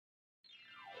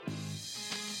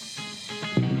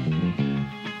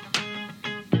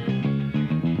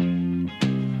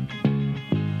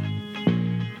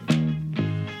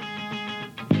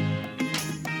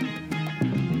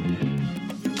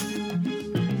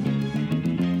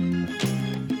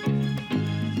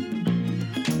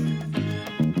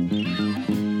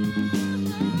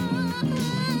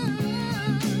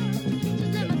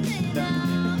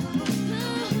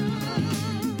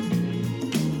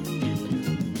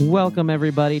Welcome,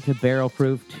 everybody, to Barrel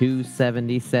Proof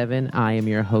 277. I am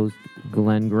your host,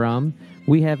 Glenn Grum.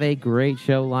 We have a great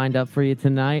show lined up for you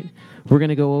tonight. We're going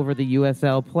to go over the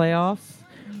USL playoffs.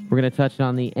 We're going to touch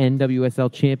on the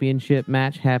NWSL Championship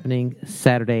match happening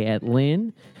Saturday at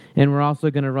Lynn. And we're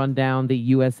also going to run down the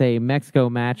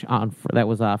USA-Mexico match that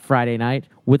was Friday night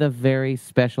with a very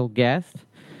special guest.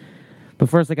 But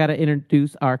first, I got to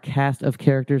introduce our cast of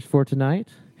characters for tonight.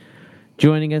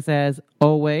 Joining us, as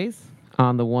always,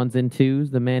 on the ones and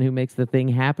twos, the man who makes the thing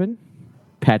happen,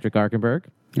 Patrick Arkenberg.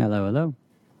 Hello, hello.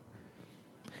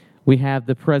 We have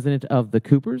the president of the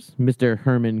Coopers, Mr.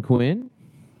 Herman Quinn.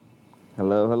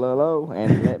 Hello, hello, hello.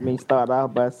 And let me start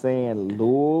off by saying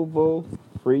Louisville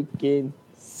freaking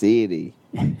City.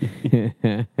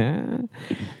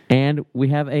 And we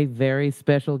have a very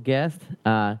special guest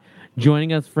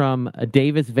joining us from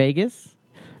Davis, Vegas,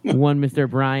 one Mr.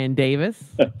 Brian Davis.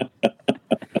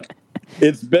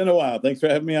 It's been a while. Thanks for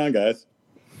having me on, guys.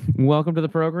 Welcome to the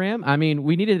program. I mean,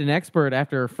 we needed an expert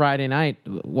after Friday night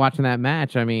watching that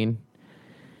match. I mean,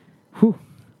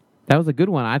 that was a good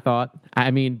one, I thought.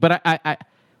 I mean, but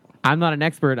I'm not an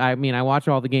expert. I mean, I watch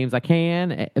all the games I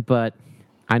can, but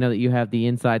I know that you have the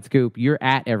inside scoop. You're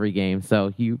at every game,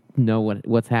 so you know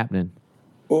what's happening.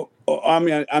 Well, I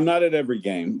mean, I'm not at every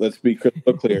game. Let's be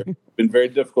crystal clear. It's been very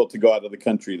difficult to go out of the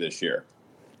country this year.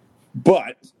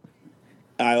 But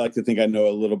I like to think I know a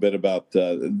little bit about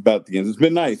the games. It's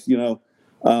been nice,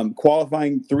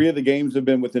 qualifying. 3 of the games have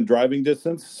been within driving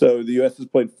distance. So the U.S. has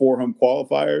played 4 home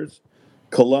qualifiers: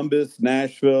 Columbus,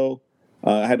 Nashville.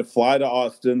 I had to fly to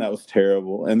Austin. That was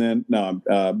terrible. And then then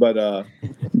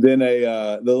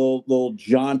the little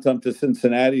jaunt up to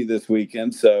Cincinnati this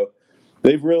weekend. So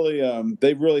they've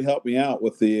really helped me out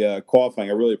with the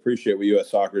qualifying. I really appreciate what U.S.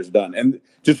 Soccer has done. And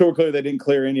just so we're clear, they didn't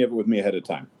clear any of it with me ahead of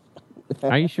time.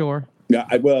 Are you sure? Yeah,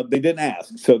 well, they didn't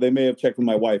ask, so they may have checked with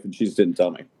my wife, and she just didn't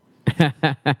tell me.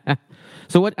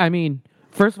 So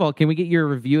first of all, can we get your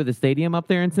review of the stadium up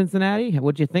there in Cincinnati?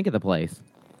 What'd you think of the place?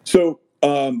 So,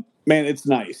 man, it's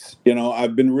nice.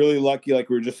 I've been really lucky. Like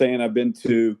we were just saying, I've been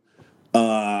to 4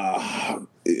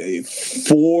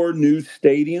 new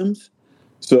stadiums.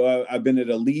 So I've been at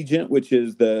Allegiant, which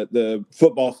is the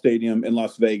football stadium in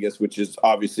Las Vegas, which is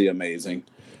obviously amazing.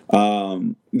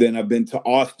 Then I've been to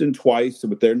Austin twice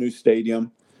with their new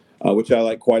stadium, which I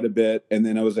like quite a bit. And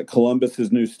then I was at Columbus's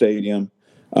new stadium,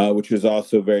 which was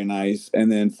also very nice.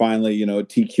 And then finally,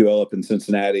 TQL up in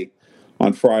Cincinnati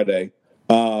on Friday.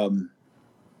 I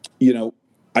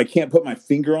can't put my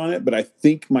finger on it, but I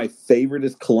think my favorite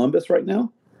is Columbus right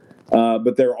now.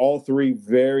 But they're all 3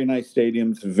 very nice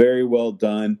stadiums, very well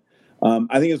done.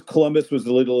 I think Columbus was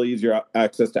a little easier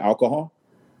access to alcohol.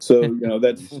 So,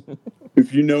 that's,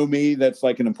 if you know me, that's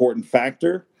like an important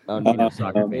factor.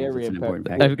 Soccer very important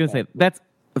factor. I was going to say, that's,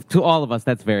 to all of us,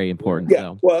 that's very important. Yeah,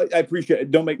 so. Well, I appreciate it.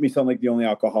 Don't make me sound like the only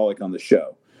alcoholic on the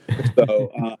show.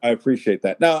 So I appreciate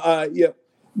that. Now,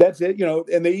 that's it,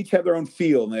 and they each have their own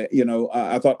feel. And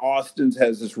I thought Austin's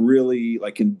has this really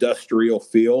like industrial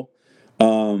feel.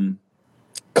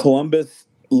 Columbus,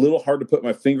 a little hard to put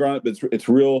my finger on it, but it's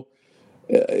real.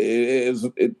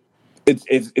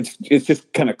 It's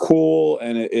just kind of cool,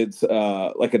 and it's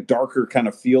like a darker kind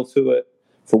of feel to it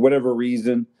for whatever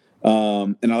reason.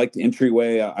 And I like the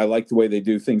entryway. I like the way they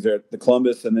do things there at the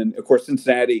Columbus, and then of course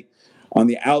Cincinnati on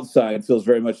the outside feels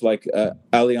very much like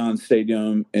Allianz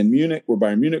Stadium in Munich, where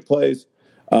Bayern Munich plays.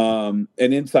 And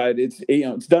inside,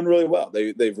 it's done really well.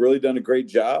 They've really done a great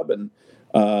job, and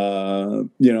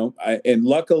and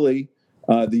luckily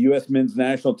the U.S. men's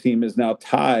national team is now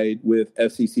tied with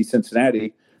FCC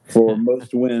Cincinnati for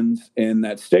most wins in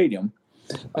that stadium.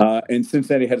 And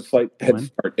Cincinnati had a slight head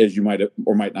start, as you might have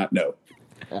or might not know.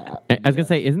 I was going to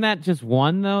say, isn't that just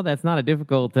one, though? That's not a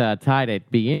difficult tie to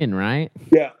be in, right?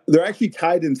 Yeah, they're actually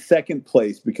tied in second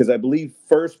place because I believe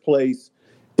first place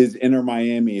is Inter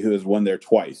Miami, who has won there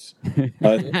twice.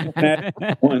 This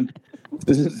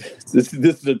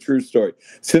is a true story.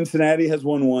 Cincinnati has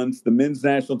won once, the men's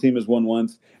national team has won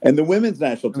once, and the women's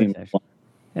national team has won.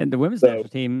 And the women's national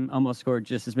team almost scored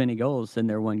just as many goals in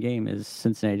their one game as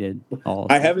Cincinnati did all.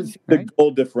 I haven't seen the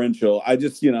goal differential. I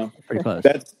just, pretty close.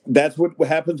 That's what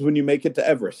happens when you make it to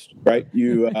Everest, right?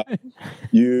 You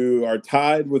you are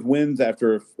tied with wins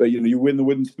after you win the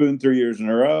wooden spoon 3 years in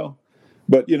a row.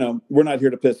 But we're not here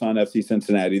to piss on FC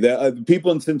Cincinnati. The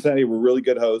people in Cincinnati were really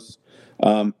good hosts.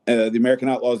 The American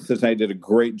Outlaws in Cincinnati did a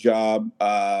great job.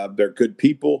 They're good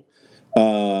people.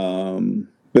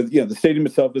 But the stadium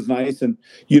itself is nice, and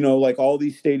like all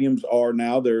these stadiums are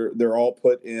now, they're all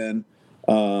put in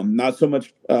not so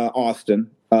much Austin,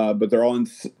 but they're all in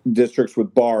districts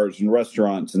with bars and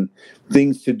restaurants and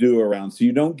things to do around. So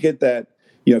you don't get that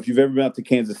if you've ever been out to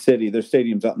Kansas City, their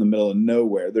stadium's out in the middle of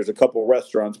nowhere. There's a couple of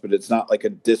restaurants, but it's not like a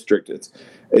district.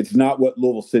 It's not what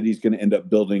Louisville City's going to end up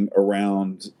building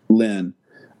around Lynn.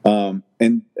 And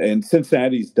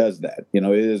Cincinnati's does that. It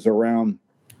is around.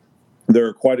 There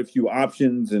are quite a few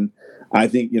options, and I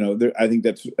think I think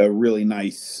that's a really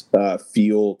nice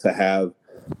feel to have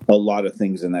a lot of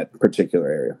things in that particular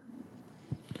area.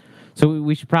 So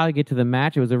we should probably get to the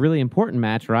match. It was a really important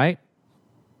match, right?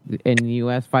 In the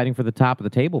U.S. fighting for the top of the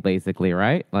table, basically,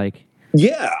 right?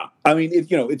 Yeah, I mean,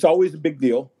 it's always a big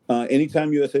deal.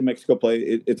 Anytime USA Mexico play,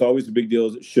 it's always a big deal,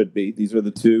 as it should be. These are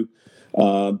the two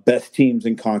best teams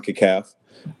in CONCACAF.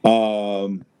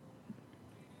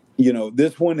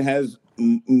 This one has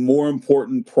more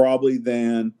important probably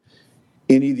than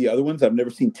any of the other ones. I've never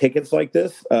seen tickets like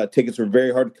this. Tickets are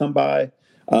very hard to come by.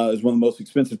 It's one of the most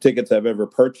expensive tickets I've ever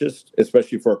purchased,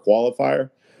 especially for a qualifier.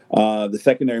 The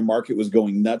secondary market was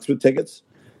going nuts with tickets.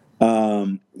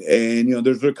 And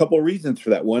there's a couple of reasons for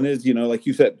that. One is, like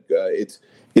you said, it's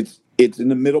in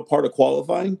the middle part of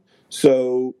qualifying.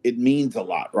 So it means a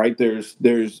lot, right? There's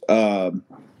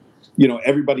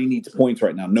everybody needs points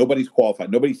right now. Nobody's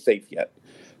qualified. Nobody's safe yet.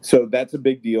 So that's a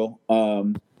big deal.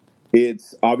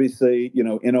 It's obviously,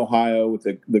 in Ohio with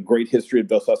the great history of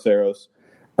Dos Aceros.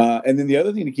 And then the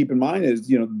other thing to keep in mind is,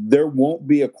 there won't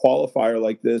be a qualifier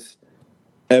like this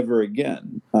ever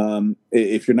again.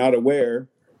 If you're not aware,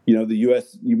 the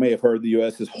U.S., you may have heard the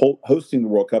U.S. is hosting the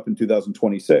World Cup in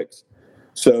 2026.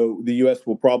 So the U.S.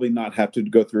 will probably not have to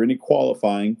go through any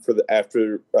qualifying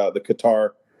after the Qatar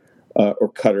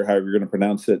or Qatar, however you're going to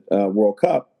pronounce it, World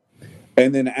Cup.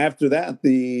 And then after that,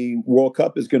 the World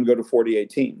Cup is going to go to 48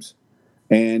 teams.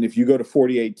 And if you go to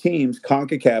 48 teams,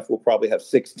 CONCACAF will probably have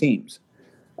 6 teams.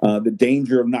 The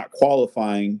danger of not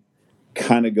qualifying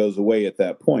kind of goes away at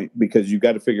that point because you've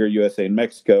got to figure USA and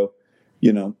Mexico,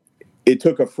 it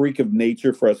took a freak of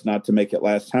nature for us not to make it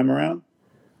last time around.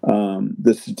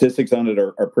 The statistics on it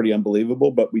are pretty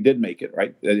unbelievable, but we did make it,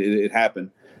 right? It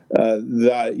happened.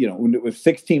 If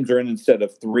 6 teams are in instead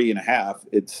of 3.5,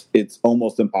 it's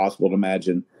almost impossible to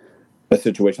imagine a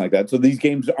situation like that. So these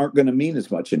games aren't going to mean as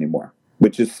much anymore,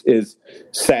 which is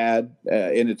sad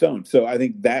in its own. So I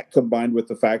think that combined with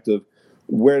the fact of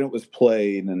where it was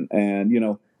played and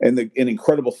an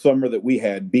incredible summer that we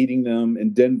had beating them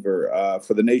in Denver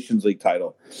for the Nations League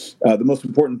title, the most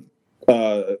important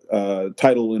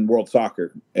title in world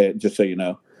soccer, just so you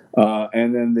know.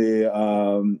 And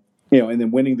then and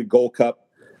then winning the Gold Cup.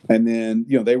 And then,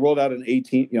 they rolled out an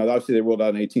 18, obviously they rolled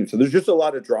out an 18. So there's just a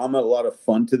lot of drama, a lot of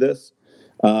fun to this.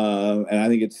 And I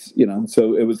think it's,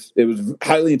 so it was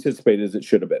highly anticipated as it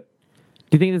should have been.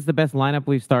 Do you think this is the best lineup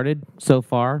we've started so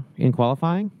far in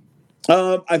qualifying?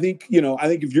 I think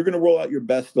if you're going to roll out your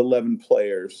best 11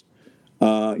 players,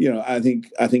 I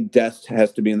think Dest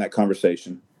has to be in that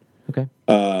conversation. Okay.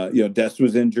 Dest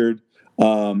was injured.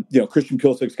 Christian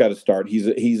Pulisic got to start.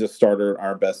 He's a starter,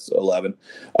 our best 11.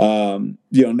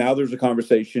 Now there's a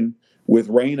conversation with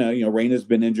Reyna. Reyna's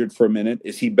been injured for a minute.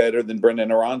 Is he better than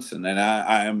Brendan Aronson? And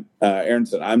I am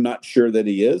Aronson. I'm not sure that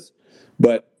he is,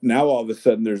 but now all of a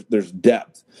sudden there's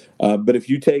depth. But if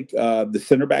you take the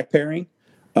center back pairing,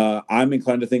 I'm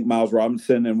inclined to think Miles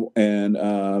Robinson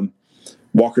and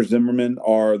Walker Zimmerman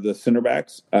are the center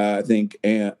backs. I think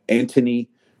Anthony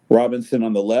Robinson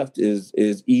on the left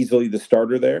is easily the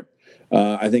starter there.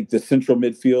 I think the central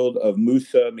midfield of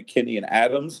Musa, McKinney, and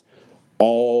Adams,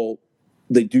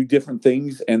 they do different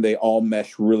things, and they all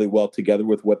mesh really well together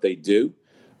with what they do.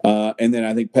 And then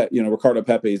I think Ricardo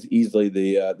Pepe is easily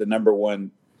the number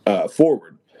one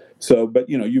forward. So, but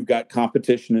you've got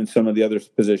competition in some of the other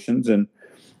positions, and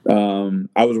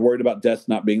I was worried about Dest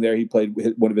not being there. He played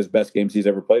one of his best games he's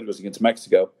ever played was against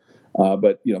Mexico.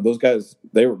 But those guys,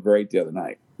 they were great the other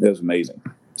night. It was amazing.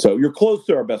 So you're close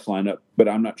to our best lineup, but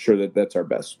I'm not sure that that's our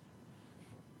best.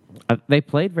 They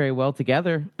played very well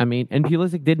together. I mean, and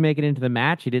Pulisic did make it into the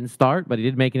match. He didn't start, but he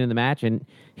did make it in the match, and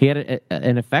he had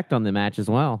an effect on the match as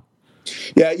well.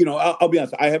 Yeah, I'll be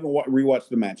honest. I haven't rewatched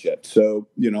the match yet. So,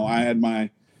 I had my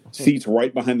seats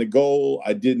right behind the goal.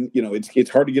 I didn't, it's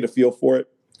hard to get a feel for it.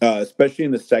 Especially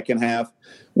in the second half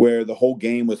where the whole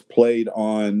game was played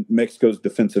on Mexico's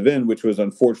defensive end, which was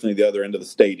unfortunately the other end of the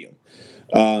stadium.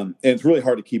 And it's really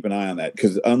hard to keep an eye on that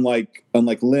because unlike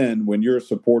Lynn, when you're a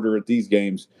supporter at these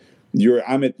games, you're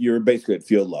basically at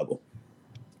field level.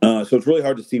 So it's really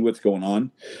hard to see what's going on.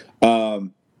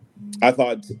 I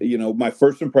thought, my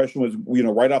first impression was,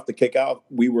 right off the kickoff,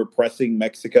 we were pressing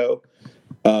Mexico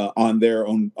on their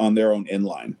own end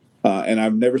line. And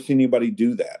I've never seen anybody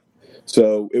do that.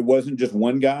 So it wasn't just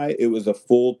one guy; it was a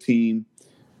full team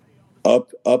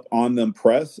up on them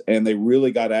press, and they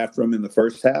really got after them in the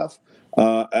first half.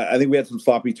 I think we had some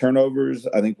sloppy turnovers.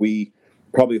 I think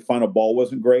probably the final ball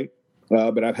wasn't great.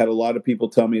 But I've had a lot of people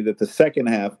tell me that the second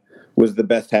half was the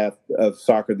best half of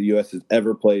soccer the U.S. has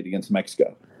ever played against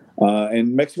Mexico.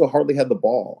 And Mexico hardly had the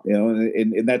ball,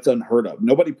 and that's unheard of.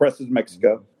 Nobody presses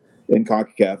Mexico in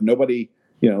CONCACAF. Nobody,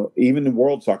 even in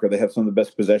world soccer, they have some of the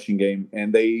best possession game,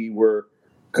 and they were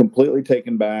completely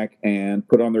taken back and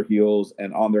put on their heels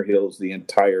the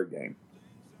entire game.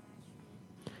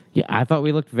 Yeah, I thought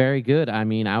we looked very good. I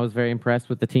mean, I was very impressed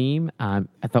with the team. I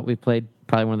thought we played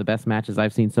probably one of the best matches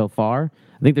I've seen so far.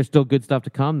 I think there's still good stuff to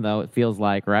come, though, it feels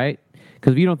like, right?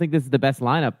 Because if you don't think this is the best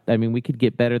lineup, I mean, we could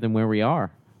get better than where we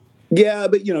are. Yeah,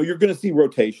 but, you're going to see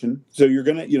rotation. So you're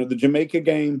going to, the Jamaica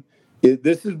game,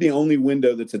 this is the only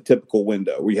window that's a typical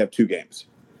window where you have two games.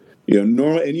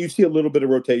 Normal, and you see a little bit of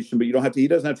rotation, but he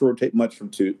doesn't have to rotate much from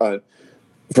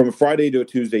a Friday to a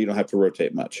Tuesday. You don't have to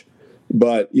rotate much.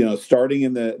 But, starting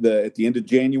in at the end of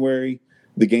January,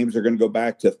 the games are going to go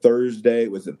back to Thursday.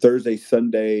 Was it Thursday,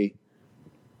 Sunday,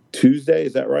 Tuesday?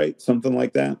 Is that right? Something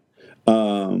like that.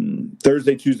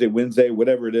 Thursday, Tuesday, Wednesday,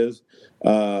 whatever it is.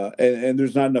 And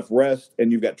there's not enough rest,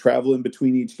 and you've got travel in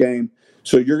between each game.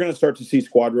 So you're going to start to see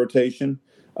squad rotation.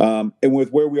 And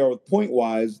with where we are with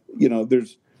point-wise,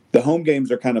 the home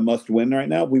games are kind of must win right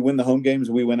now. If we win the home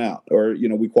games, we win out, or,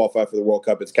 we qualify for the World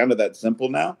Cup. It's kind of that simple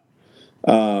now.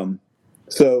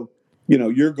 So,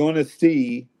 you're going to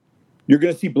see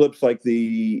blips like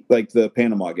the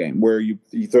Panama game where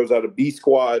he throws out a B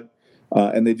squad,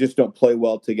 and they just don't play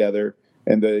well together.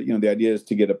 And the idea is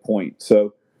to get a point.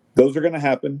 So those are going to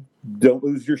happen. Don't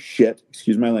lose your shit.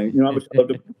 Excuse my language. I would love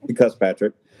to cuss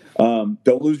Patrick.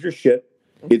 Don't lose your shit.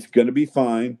 It's going to be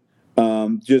fine.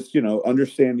 Just,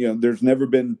 understand, there's never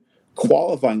been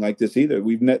qualifying like this either.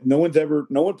 No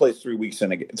one plays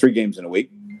 3 games in a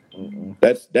week.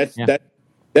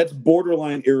 That's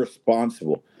borderline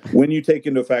irresponsible when you take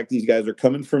into fact these guys are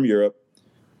coming from Europe,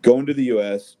 going to the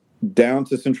U.S., down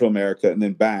to Central America, and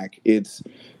then back. It's,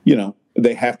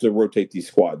 they have to rotate these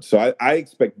squads. So I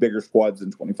expect bigger squads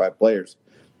than 25 players,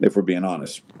 if we're being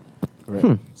honest.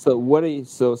 Right.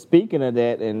 So speaking of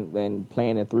that and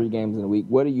playing in 3 games in a week,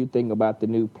 what do you think about the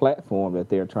new platform that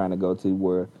they're trying to go to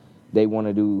where they want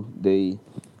to do the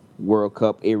World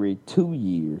Cup every 2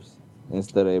 years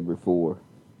instead of every 4?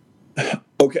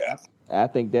 Okay. I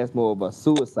think that's more of a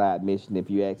suicide mission, if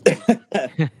you ask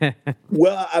me.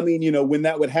 Well, I mean, when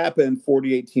that would happen,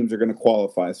 48 teams are going to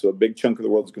qualify, so a big chunk of the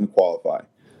world is going to qualify.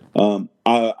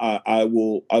 I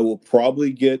will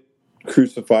probably get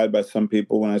crucified by some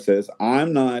people when I say this.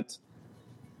 I'm not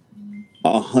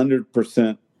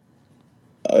 100%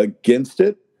 against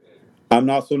it. I'm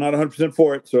also not 100%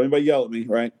 for it. So anybody yell at me,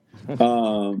 right?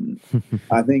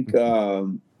 I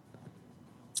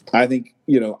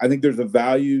think there's a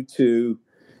value to,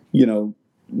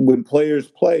 when players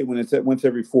play, when it's at once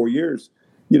every 4 years,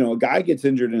 a guy gets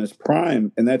injured in his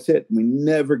prime and that's it. We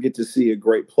never get to see a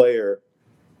great player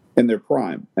in their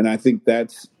prime. And I think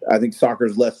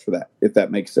soccer's less for that, if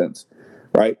that makes sense.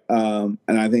 Right. And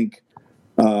I think,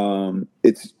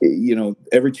 it's,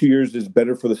 every 2 years is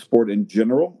better for the sport in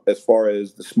general, as far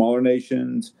as the smaller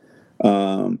nations.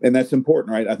 And that's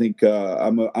important, right? I think,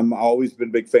 I'm always been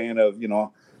a big fan of,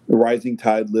 the rising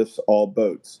tide lifts all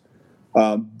boats.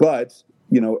 But,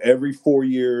 every 4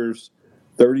 years,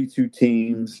 32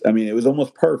 teams, I mean, it was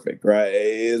almost perfect, right?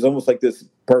 It was almost like this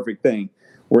perfect thing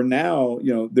where now,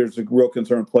 there's a real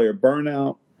concern of player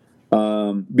burnout,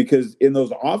 because in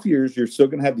those off years, you're still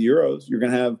going to have the Euros, you're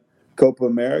going to have Copa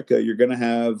America, you're going to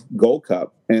have Gold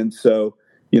Cup. And so,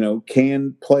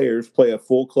 can players play a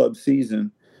full club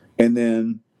season and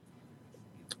then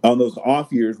on those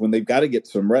off years when they've got to get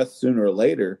some rest sooner or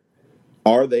later,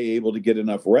 are they able to get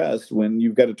enough rest when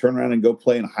you've got to turn around and go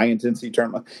play in a high intensity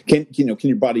tournament? Can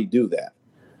your body do that?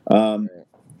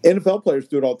 NFL players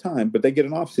do it all the time, but they get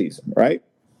an off season, right?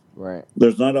 Right.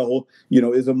 There's not a whole,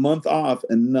 is a month off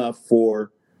enough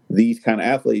for these kind of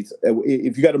athletes?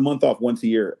 If you got a month off once a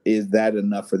year, is that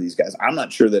enough for these guys? I'm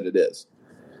not sure that it is.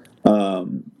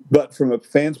 But from a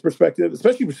fan's perspective,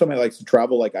 especially for somebody that likes to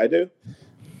travel like I do,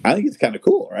 I think it's kind of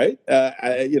cool, right?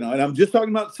 And I'm just talking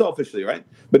about selfishly, right?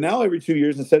 But now every 2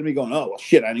 years, instead of me going, oh, well,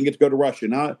 shit, I didn't get to go to Russia.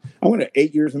 Now I went to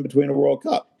 8 years in between a World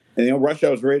Cup. And, Russia, I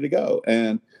was ready to go.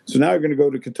 And so now you're going to go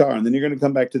to Qatar, and then you're going to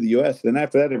come back to the U.S. Then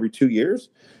after that, every 2 years,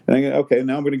 and I'm going, okay,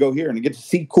 now I'm going to go here and I get to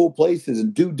see cool places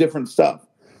and do different stuff.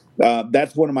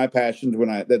 That's one of my passions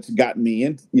that's gotten me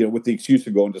in, with the excuse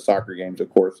of going to soccer games, of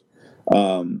course.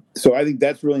 So I think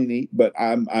that's really neat, but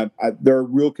there are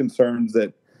real concerns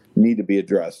that need to be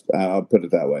addressed. I'll put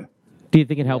it that way. Do you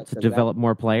think it helps to develop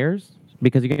more players?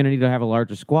 because you're going to need to have a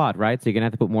larger squad, right? So you're going to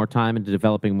have to put more time into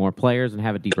developing more players and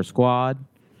have a deeper squad.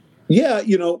 Yeah,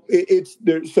 it's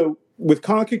there. So with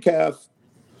CONCACAF,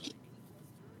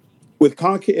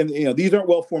 and these aren't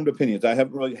well-formed opinions. I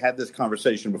haven't really had this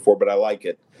conversation before, but I like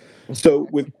it. So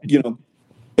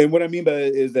and what I mean by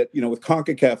it is that, with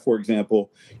CONCACAF, for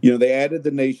example, they added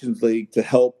the Nations League to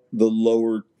help the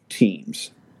lower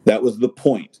teams. That was the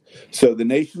point. So the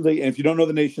Nations League, and if you don't know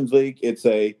the Nations League, it's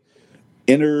a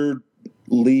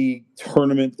inter-league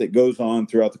tournament that goes on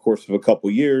throughout the course of a couple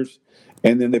years,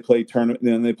 and then they play tournament,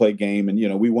 then they play game,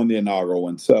 and we won the inaugural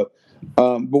one. So,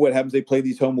 but what happens? They play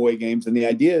these home away games, and the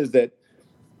idea is that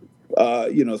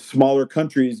smaller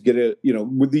countries get it.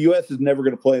 The U.S. is never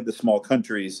going to play the small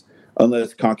countries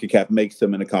unless CONCACAF makes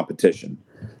them in a competition.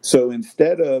 So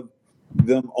instead of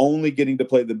them only getting to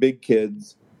play the big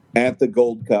kids at the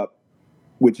Gold Cup,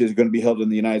 which is going to be held in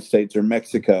the United States or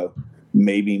Mexico,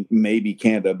 maybe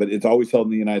Canada, but it's always held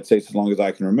in the United States as long as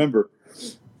I can remember.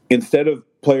 Instead of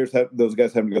those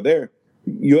guys having to go there,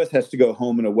 U.S. has to go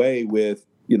home and away with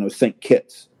St.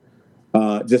 Kitts,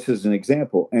 just as an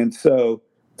example. And so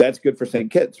that's good for St.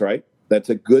 Kitts, right? That's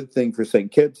a good thing for St.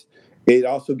 Kitts. It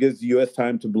also gives the U.S.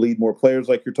 time to bleed more players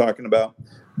like you're talking about.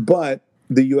 But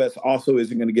the U.S. also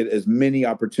isn't going to get as many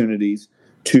opportunities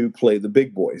to play the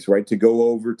big boys, right? To go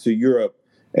over to Europe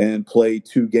and play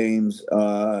 2 games,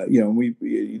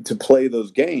 to play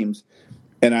those games.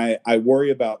 And I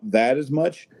worry about that as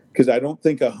much because I don't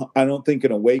think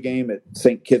an away game at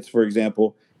St. Kitts, for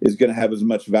example, is going to have as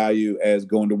much value as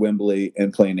going to Wembley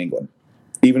and playing England,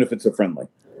 even if it's a friendly.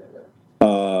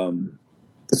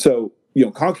 So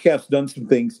CONCACAF's done some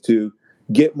things to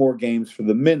get more games for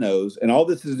the minnows, and all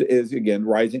this is again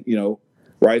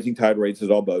rising tide raises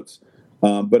all boats.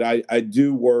 But I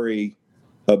do worry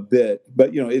a bit. But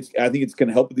I think it's going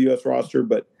to help with the U.S. roster.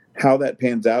 But how that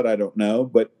pans out, I don't know.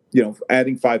 But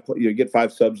adding 5, you get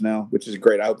 5 subs now, which is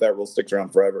great. I hope that rule sticks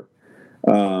around forever.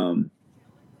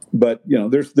 But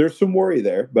there's some worry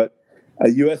there. But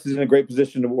U.S. is in a great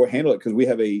position to handle it because we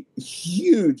have a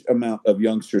huge amount of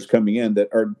youngsters coming in that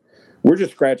we're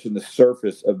just scratching the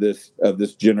surface of this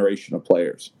generation of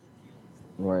players.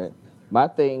 Right. My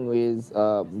thing is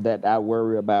that I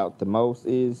worry about the most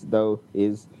is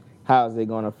how is it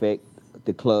going to affect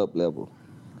the club level?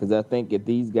 Because I think if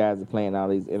these guys are playing all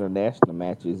these international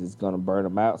matches, it's going to burn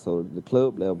them out. So the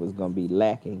club level is going to be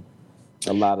lacking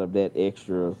a lot of that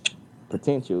extra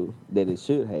potential that it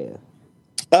should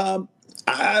have.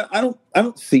 I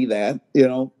don't see that.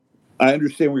 I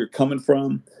understand where you're coming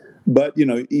from, but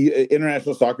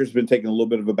international soccer has been taking a little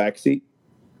bit of a backseat.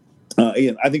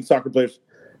 And I think soccer players,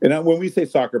 and when we say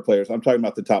soccer players, I'm talking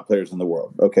about the top players in the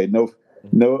world. Okay,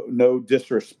 no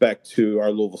disrespect to our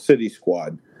Louisville City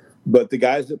squad, but the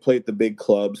guys that play at the big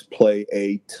clubs play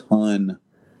a ton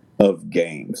of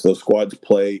games. Those squads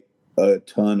play a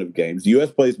ton of games. The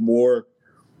U.S. plays more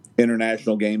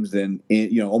international games than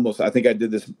almost. I think I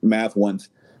did this math once.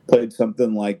 Played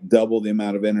something like double the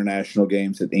amount of international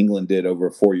games that England did over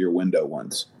a 4-year window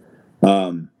once,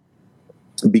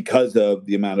 because of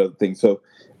the amount of things. So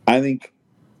I think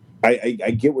I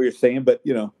get what you're saying, but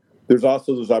there's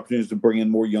also those opportunities to bring in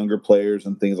more younger players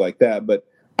and things like that. But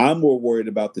I'm more worried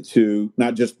about the two,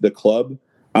 not just the club.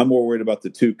 I'm more worried about the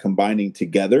two combining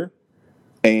together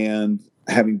and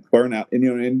having burnout.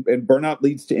 And burnout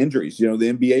leads to injuries. The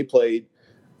NBA played.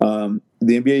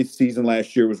 The NBA season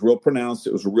last year was real pronounced.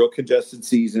 It was a real congested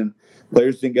season.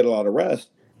 Players didn't get a lot of rest.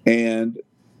 And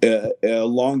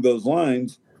along those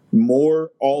lines,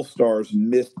 more All-Stars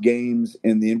missed games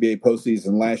in the NBA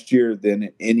postseason last year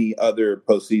than any other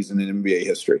postseason in NBA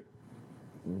history.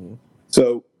 Mm-hmm.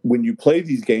 So when you play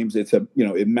these games, it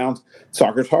mounts.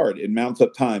 Soccer's hard. It mounts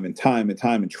up time, and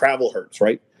travel hurts,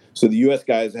 right? So the U.S.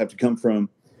 guys have to come from,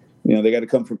 they got to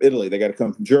come from Italy. They got to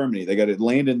come from Germany. They got to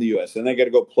land in the U.S. and they got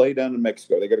to go play down in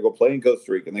Mexico. They got to go play in Costa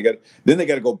Rica, and then they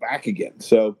got to go back again.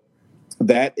 So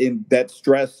that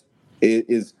stress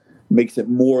makes it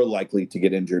more likely to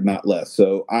get injured, not less.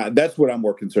 So that's what I'm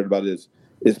more concerned about is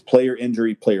player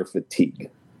injury, player fatigue.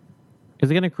 Is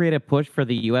it going to create a push for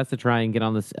the U.S. to try and get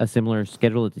on a similar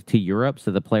schedule to Europe, so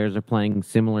the players are playing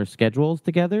similar schedules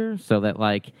together, so that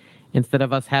instead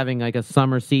of us having a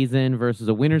summer season versus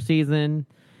a winter season,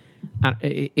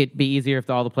 it'd be easier if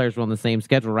all the players were on the same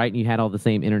schedule, right? And you had all the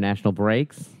same international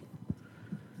breaks.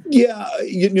 Yeah,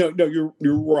 you're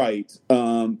right.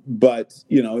 But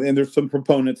and there's some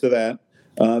proponents of that.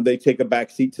 They take a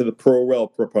backseat to the pro-rel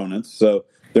proponents, so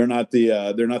they're not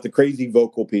the crazy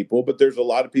vocal people. But there's a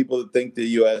lot of people that think the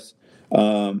U.S.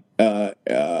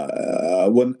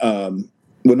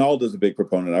 Winaldo's a big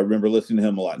proponent. I remember listening to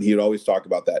him a lot, and he would always talk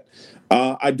about that.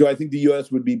 I think the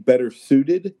U.S. would be better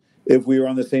suited if we were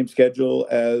on the same schedule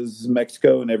as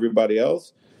Mexico and everybody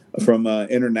else from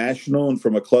international and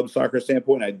from a club soccer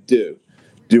standpoint. I do.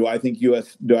 Do I think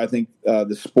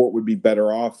the sport would be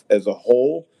better off as a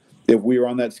whole if we were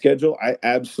on that schedule? I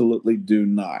absolutely do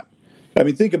not. I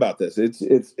mean, think about this. It's.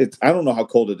 I don't know how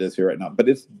cold it is here right now, but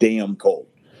it's damn cold,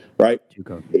 right? Too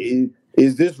cold.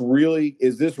 Is this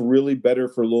really better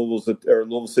for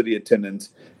Louisville City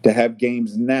attendance to have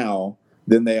games now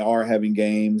than they are having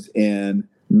games in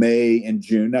May and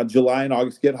June? Now, July and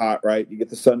August get hot, right? You get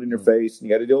the sun in your face, and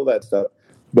you got to deal with that stuff.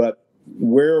 But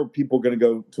where are people going to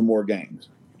go to more games?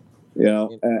 You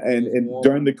know, and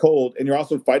during the cold, and you're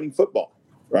also fighting football,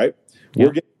 right? Yeah.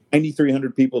 We're getting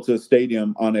 9,300 people to the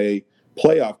stadium on a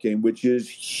playoff game, which is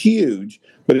huge,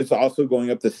 but it's also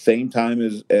going up the same time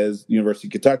as University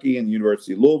of Kentucky and the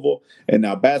University of Louisville, and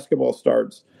now basketball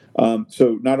starts.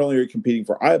 So not only are you competing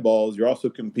for eyeballs, you're also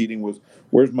competing with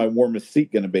where's my warmest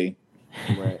seat going to be.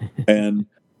 Right. And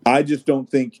I just don't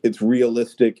think it's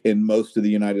realistic in most of the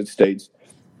United States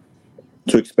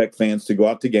to expect fans to go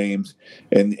out to games,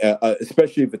 and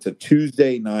especially if it's a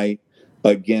Tuesday night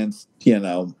against, you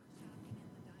know,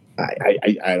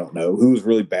 I don't know who's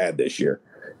really bad this year.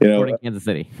 You know, Sporting Kansas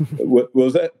City. What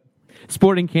was that?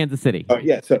 Sporting Kansas City.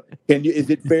 Yeah. So,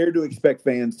 is it fair to expect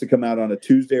fans to come out on a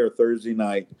Tuesday or Thursday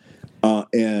night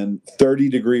in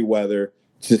 30-degree weather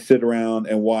to sit around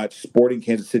and watch Sporting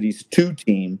Kansas City's two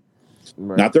team,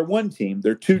 right, not their one team,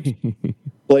 their two team,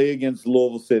 play against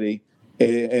Louisville City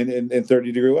in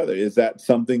 30-degree weather? Is that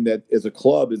something that, as a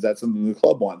club, is that something the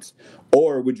club wants?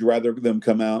 Or would you rather them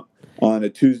come out on a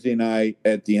Tuesday night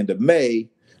at the end of May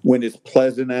when it's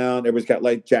pleasant out, everybody's got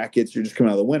light jackets, you're just coming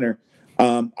out of the winter?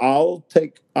 I'll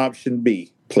take option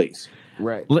B, please.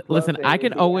 Right. Listen, I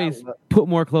can always put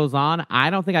more clothes on.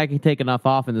 I don't think I can take enough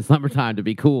off in the summertime to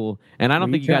be cool, and I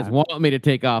don't think you guys want me to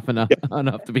take off enough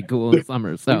to be cool in the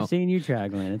summer. So I've seen you try,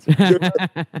 Glenn.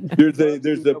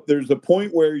 There's a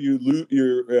point where you lose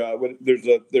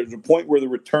there's a point where the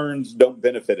returns don't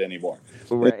benefit anymore.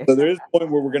 Right. So there's a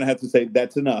point where we're going to have to say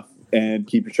that's enough and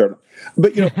keep your shirt on.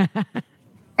 But you know,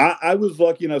 I was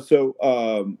lucky enough.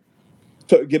 So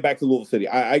get back to Louisville City.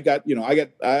 I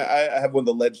have one of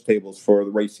the ledge tables for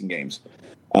the racing games,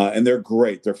 and they're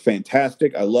great. They're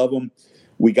fantastic. I love them.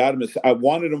 We got them. I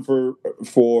wanted them for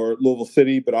Louisville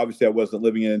City, but obviously I wasn't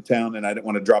living in town, and I didn't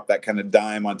want to drop that kind of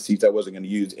dime on seats I wasn't going to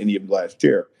use any of last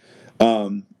year.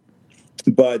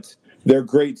 But they're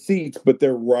great seats, but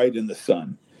they're right in the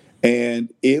sun.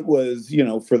 And it was, you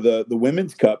know, for the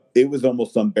Women's Cup, it was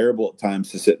almost unbearable at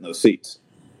times to sit in those seats.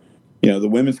 You know, the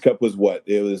Women's Cup was what?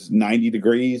 It was 90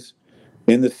 degrees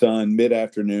in the sun,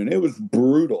 mid-afternoon. It was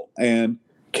brutal. And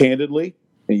candidly,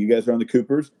 and you guys are on the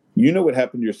Coopers, you know what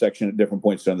happened to your section at different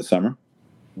points during the summer.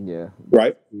 Yeah.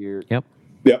 Right? Weird. Yep.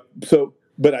 So,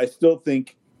 but I still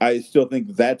think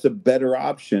that's a better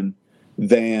option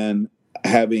than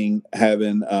having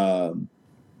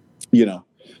you know,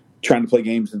 trying to play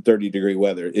games in 30-degree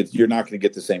weather. You're not going to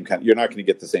get the same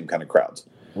kind of crowds.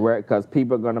 Right, because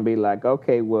people are going to be like,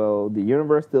 okay, well, the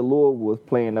University of Louisville was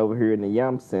playing over here in the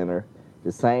Yum Center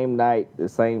the same night, the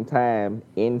same time,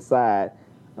 inside.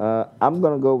 I'm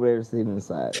going to go over there and sit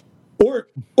inside. Or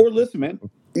listen, man,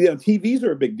 you know, TVs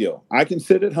are a big deal. I can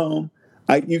sit at home.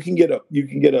 You can get a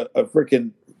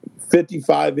freaking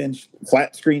 55-inch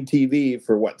flat screen TV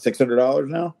for what, $600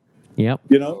 now? Yep.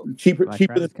 You know, cheaper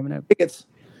than tickets.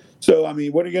 So, I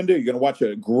mean, what are you going to do? You're going to watch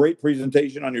a great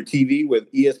presentation on your TV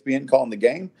with ESPN calling the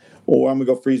game, or I'm going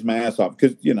to go freeze my ass off?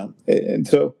 Because, you know, and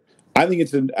so I think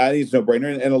it's a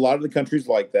no-brainer, and a lot of the countries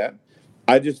like that.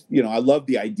 I just, you know, I love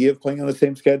the idea of playing on the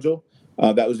same schedule.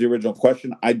 That was the original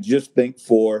question. I just think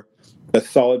for a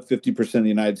solid 50% of the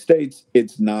United States,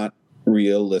 it's not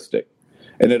realistic.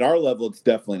 And at our level, it's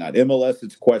definitely not. MLS,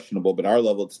 it's questionable, but our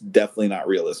level, it's definitely not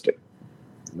realistic.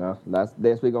 No, that's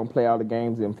we're going to play all the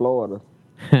games in Florida.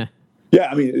 Yeah,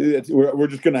 I mean, we're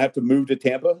just going to have to move to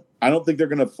Tampa. I don't think they're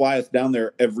going to fly us down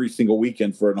there every single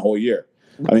weekend for a whole year.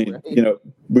 I mean, right. You know,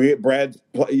 we get Brad's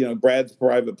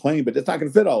private plane, but it's not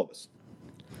going to fit all of us.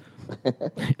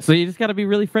 So you just got to be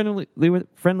really friendly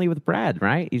with Brad,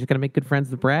 right? You just got to make good friends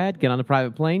with Brad, get on the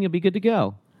private plane, you'll be good to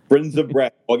go. Friends of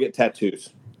Brad. I'll get tattoos.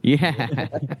 Yeah.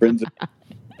 Friends of.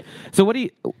 So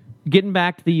getting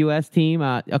back to the U.S. team,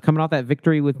 coming off that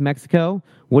victory with Mexico,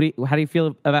 how do you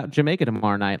feel about Jamaica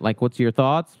tomorrow night? Like, what's your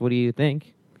thoughts? What do you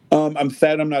think? I'm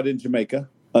sad I'm not in Jamaica.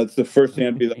 It's the first thing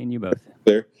I'd be and you both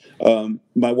there.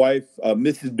 My wife,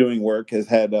 Mrs. Doing Work, has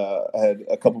had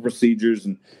a couple procedures,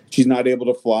 and she's not able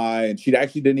to fly. And she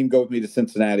actually didn't even go with me to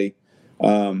Cincinnati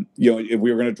If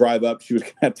we were going to drive up, she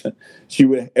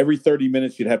would every 30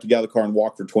 minutes she'd have to get out of the car and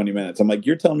walk for 20 minutes. I'm like,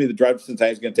 you're telling me the drive to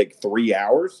Cincinnati is going to take 3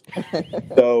 hours?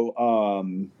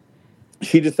 So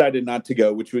she decided not to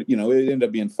go, which it ended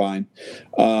up being fine.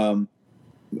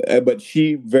 But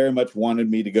she very much wanted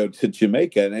me to go to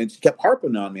Jamaica, and she kept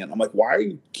harping on me. And I'm like, why do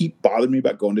you keep bothering me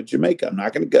about going to Jamaica? I'm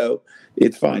not going to go.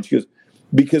 It's fine. She goes,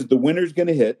 because the winter's going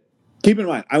to hit. Keep in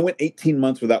mind, I went 18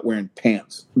 months without wearing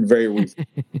pants very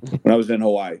recently when I was in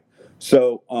Hawaii.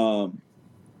 So,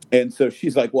 and so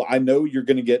she's like, well, I know you're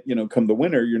going to get, come the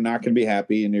winter, you're not going to be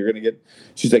happy, and you're going to get,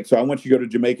 she's like, so I want you to go to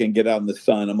Jamaica and get out in the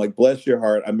sun. I'm like, bless your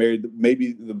heart. I married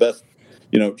maybe the best,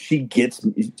 she gets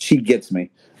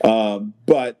me.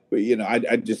 But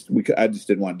I just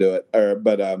didn't want to do it.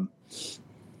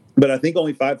 But I think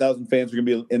only 5,000 fans are going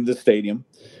to be in the stadium.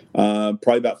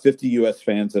 Probably about 50 U.S.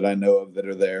 fans that I know of that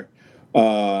are there.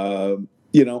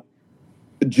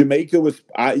 Jamaica was,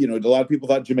 a lot of people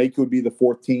thought Jamaica would be the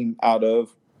fourth team out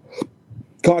of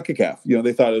CONCACAF.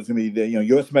 They thought it was going to be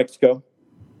U.S., Mexico,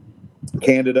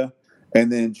 Canada, and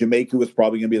then Jamaica was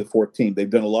probably going to be the fourth team. They've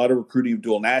done a lot of recruiting of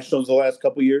dual nationals the last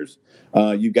couple of years.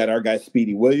 You've got our guy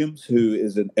Speedy Williams, who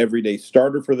is an everyday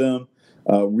starter for them,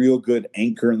 a real good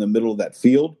anchor in the middle of that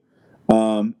field.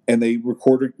 And they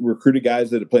recruited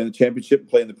guys that play in the championship and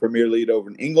play in the Premier League over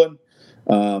in England.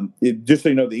 Just so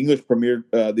you know, the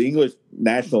English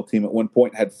national team at one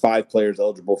point had 5 players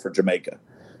eligible for Jamaica.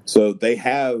 So they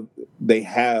have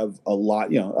a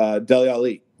lot. Dele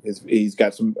Alli, he's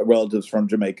got some relatives from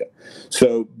Jamaica.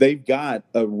 So they've got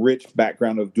a rich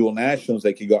background of dual nationals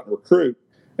they could go out and recruit,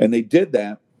 and they did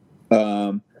that.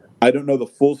 I don't know the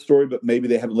full story, but maybe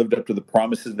they haven't lived up to the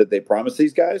promises that they promised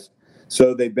these guys.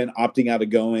 So they've been opting out of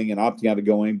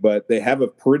going, but they have a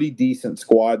pretty decent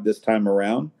squad this time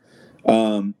around.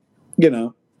 A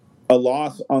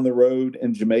loss on the road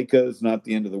in Jamaica is not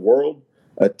the end of the world.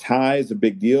 A tie is a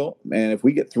big deal. And if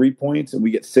we get 3 points and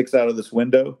we get 6 out of this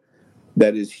window,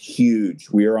 that is huge.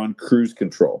 We are on cruise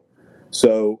control.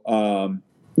 So,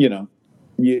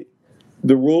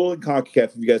 the rule in CONCACAF,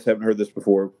 if you guys haven't heard this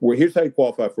before, here's how you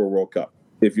qualify for a World Cup.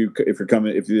 If you're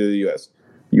to the U.S.,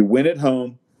 you win at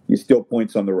home, you steal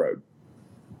points on the road,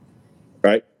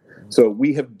 right? So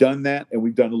we have done that, and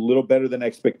we've done a little better than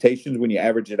expectations when you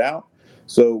average it out.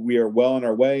 So we are well on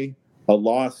our way. A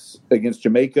loss against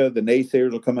Jamaica, the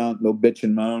naysayers will come out, they'll bitch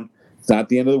and moan. It's not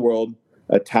the end of the world.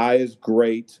 A tie is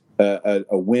great. A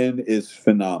win is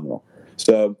phenomenal.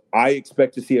 So I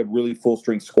expect to see a really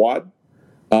full-strength squad.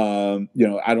 I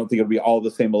don't think it'll be all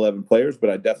the same 11 players, but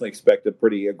I definitely expect a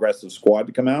pretty aggressive squad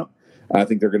to come out. I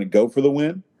think they're going to go for the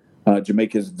win.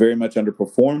 Jamaica is very much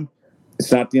underperformed.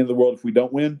 It's not the end of the world if we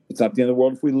don't win. It's not the end of the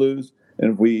world if we lose.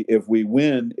 And if we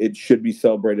win, it should be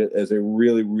celebrated as a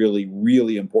really, really,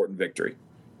 really important victory.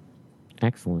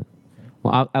 Excellent.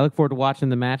 Well, I look forward to watching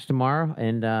the match tomorrow,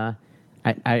 and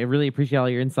I really appreciate all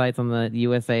your insights on the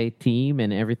USA team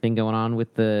and everything going on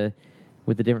with the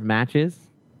different matches.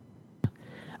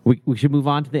 We should move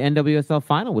on to the NWSL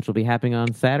final, which will be happening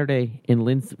on Saturday in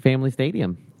Lynn's Family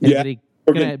Stadium. Anybody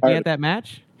gonna be at that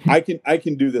match? I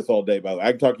can do this all day, by the way.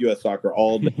 I can talk U.S. soccer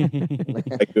all day. I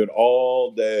can do it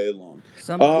all day long.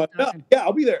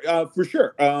 I'll be there for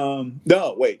sure.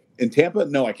 No, wait. In Tampa?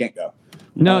 No, I can't go.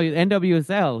 No,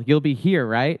 NWSL. You'll be here,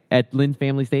 right? At Lynn's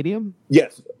Family Stadium?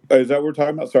 Yes. Is that what we're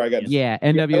talking about? Sorry, I got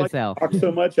NWSL. I talk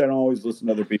so much, I don't always listen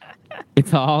to other people.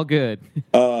 It's all good.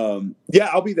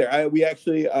 I'll be there.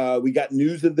 We got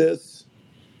news of this.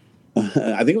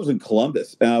 I think it was in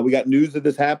Columbus. We got news of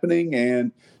this happening,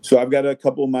 and so I've got a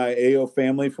couple of my AO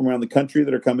family from around the country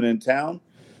that are coming in town.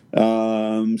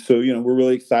 So we're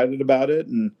really excited about it,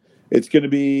 and it's going to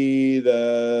be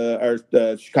our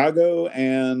Chicago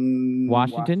and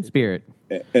Washington Spirit,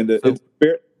 and the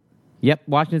Spirit. Yep,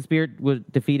 Washington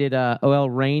Spirit defeated OL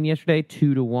Reign yesterday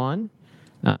 2-1.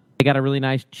 They got a really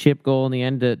nice chip goal in the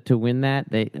end to win that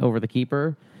over the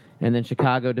keeper, and then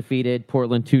Chicago defeated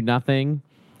Portland 2-0.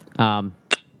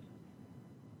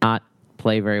 Not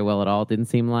play very well at all. Didn't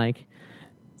seem like.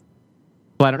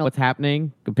 So I don't know what's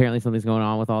happening. Apparently something's going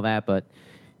on with all that. But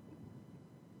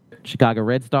Chicago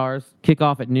Red Stars kick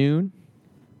off at noon.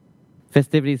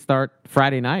 Festivities start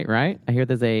Friday night, right? I hear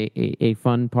there's a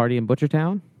fun party in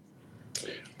Butchertown.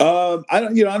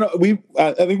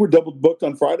 I think we're double booked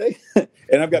on Friday,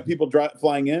 and I've got people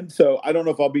flying in. So I don't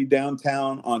know if I'll be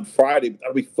downtown on Friday, but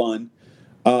that'll be fun.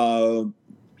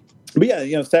 But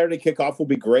yeah, Saturday kickoff will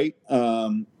be great.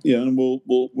 And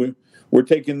we're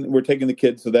taking the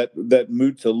kids, so that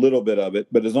moots a little bit of it.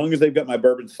 But as long as they've got my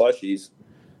bourbon slushies,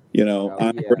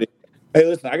 I'm pretty. Hey,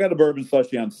 listen, I got a bourbon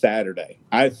slushie on Saturday.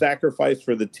 I sacrificed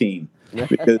for the team.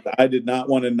 because I didn't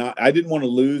want to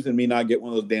lose and me not get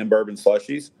one of those damn bourbon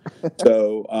slushies.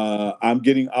 So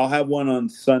I'll have one on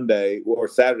Sunday or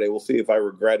Saturday. We'll see if I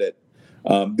regret it.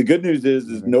 The good news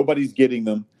is nobody's getting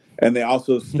them, and they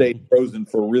also stay frozen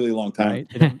for a really long time.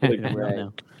 Right.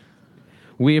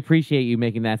 We appreciate you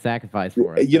making that sacrifice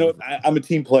for us. You know, I'm a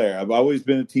team player. I've always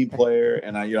been a team player,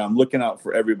 and I'm looking out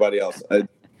for everybody else.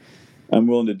 I'm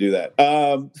willing to do that.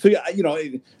 So yeah,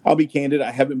 I'll be candid.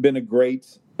 I haven't been a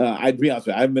great. I'd be honest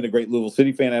with you, I haven't been a great Louisville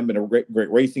City fan. I haven't been a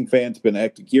great racing fan. It's been a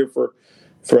hectic year for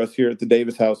us here at the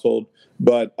Davis household.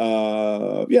 But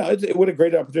what a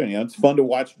great opportunity. It's fun to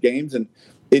watch games, and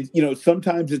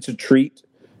sometimes it's a treat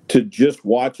to just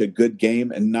watch a good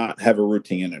game and not have a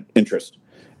routine interest,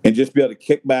 and just be able to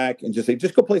kick back and just say,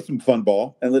 just go play some fun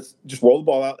ball, and let's just roll the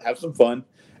ball out, have some fun.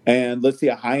 And let's see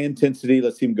a high intensity.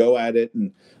 Let's see them go at it,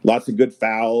 and lots of good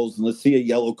fouls. And let's see a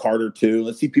yellow card or two.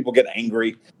 Let's see people get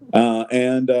angry.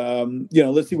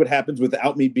 Let's see what happens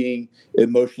without me being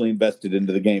emotionally invested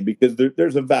into the game, because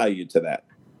there's a value to that.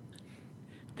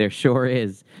 There sure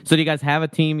is. So do you guys have a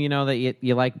team, that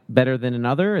you like better than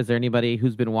another? Is there anybody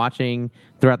who's been watching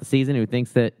throughout the season who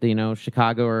thinks that,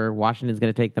 Chicago or Washington is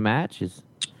going to take the match?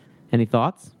 Any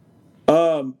thoughts?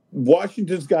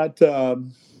 Washington's got...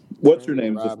 what's her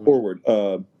name? Just forward.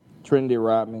 Trinity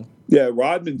Rodman. Yeah,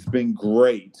 Rodman's been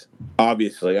great.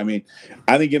 Obviously, I mean,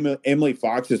 I think Emily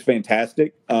Fox is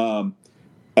fantastic. And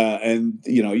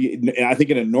I think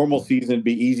in a normal season, it'd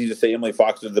be easy to say Emily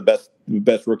Fox is the best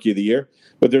rookie of the year.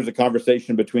 But there's a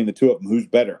conversation between the two of them. Who's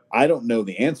better? I don't know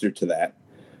the answer to that.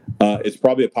 It's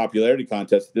probably a popularity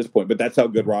contest at this point, but that's how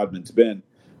good Rodman's been.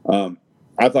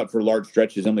 I thought for large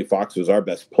stretches, Emily Fox was our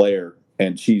best player,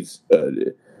 and she's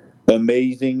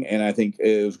amazing. And I think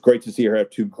it was great to see her have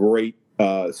two great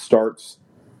starts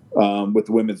with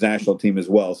the women's national team as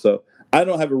well. So I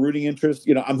don't have a rooting interest.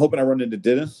 I'm hoping I run into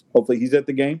Dennis. Hopefully he's at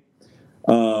the game.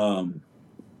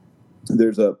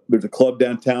 There's a club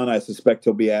downtown I suspect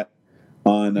he'll be at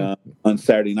on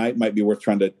Saturday night. Might be worth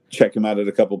trying to check him out at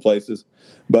a couple places.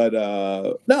 But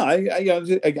no, I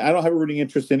don't have a rooting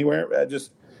interest anywhere. I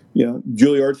just,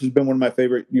 Julie Ertz has been one of my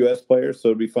favorite U.S. players, so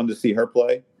it'd be fun to see her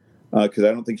play. Because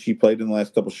I don't think she played in the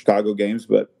last couple of Chicago games,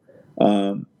 but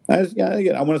I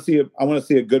want to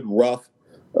see a good, rough,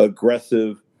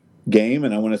 aggressive game,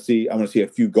 and I want to see a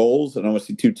few goals, and I want to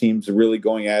see two teams really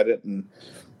going at it and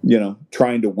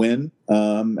trying to win.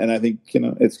 And I think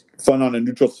it's fun on a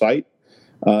neutral site.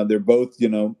 They're both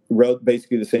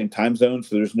basically the same time zone,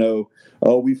 so there's no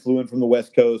we flew in from the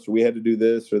West Coast, or we had to do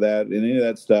this or that, and any of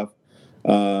that stuff.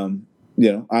 I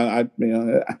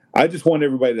just want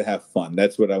everybody to have fun.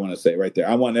 That's what I want to say right there.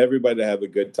 I want everybody to have a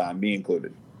good time, me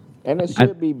included. And it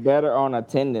should be better on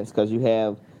attendance, because you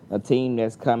have a team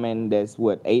that's coming that's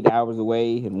 8 hours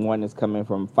away, and one that's coming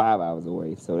from 5 hours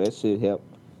away. So that should help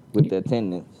with the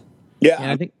attendance.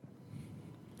 Yeah, I think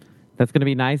that's going to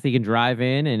be nice. You can drive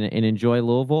in and enjoy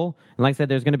Louisville. And like I said,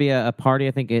 there's going to be a party,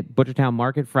 I think, at Butchertown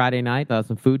Market Friday night. They'll have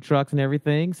some food trucks and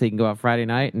everything, so you can go out Friday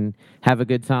night and have a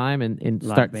good time and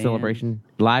start the celebration.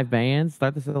 Live bands,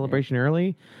 start the celebration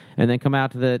early, and then come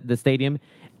out to the stadium.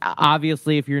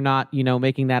 Obviously, if you're not,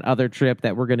 making that other trip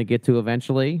that we're going to get to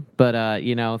eventually, but,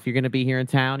 if you're going to be here in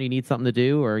town, you need something to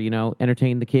do or,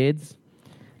 entertain the kids,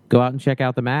 go out and check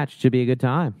out the match. It should be a good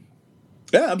time.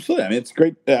 Yeah, absolutely. I mean, it's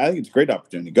great. I think it's a great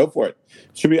opportunity. Go for it.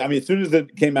 Should be. I mean, as soon as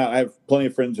it came out, I have plenty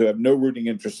of friends who have no rooting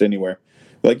interest anywhere.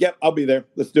 They're like, yep, I'll be there.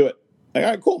 Let's do it. Like,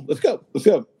 all right, cool. Let's go.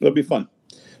 It'll be fun.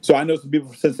 So I know some people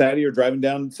from Cincinnati are driving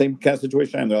down the same kind of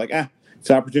situation I am. They're like, it's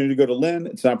an opportunity to go to Lynn.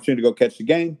 It's an opportunity to go catch the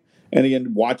game. And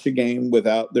again, watch a game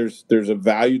without, there's a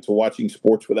value to watching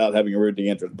sports without having a rooting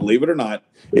interest. Believe it or not,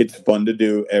 it's fun to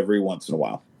do every once in a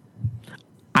while.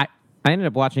 I ended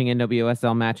up watching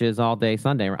NWSL matches all day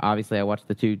Sunday. Obviously, I watched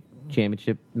the two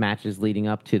championship matches leading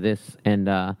up to this, and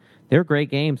they were great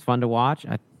games, fun to watch.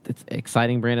 It's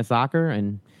exciting brand of soccer,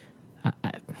 and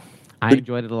I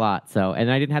enjoyed it a lot. So,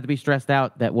 and I didn't have to be stressed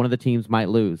out that one of the teams might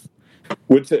lose.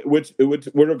 What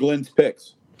are Glenn's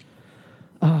picks?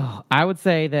 Oh, I would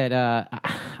say that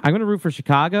I'm going to root for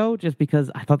Chicago just because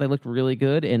I thought they looked really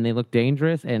good and they looked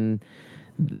dangerous and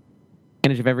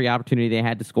advantage of every opportunity they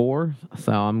had to score.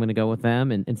 So I'm going to go with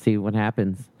them and see what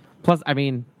happens. Plus, I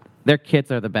mean, their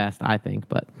kits are the best, I think,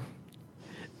 but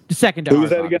second to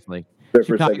ours, obviously.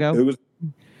 Chicago. Who was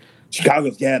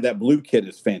Chicago's? Yeah, that blue kit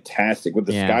is fantastic with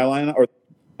the skyline, or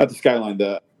not the skyline.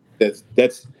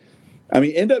 That's. I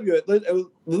mean,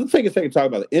 let's take a second to talk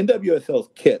about it. NWSL's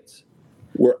kits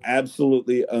were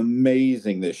absolutely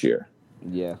amazing this year.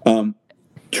 Yeah.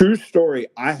 True story.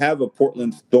 I have a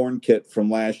Portland Thorn kit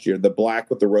from last year, the black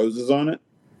with the roses on it.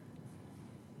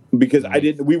 because Nice.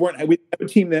 we didn't have a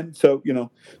team then. So,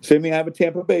 say me, I have a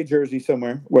Tampa Bay jersey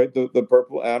somewhere, right? The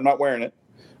purple, I'm not wearing it,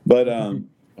 but,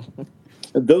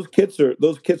 those kits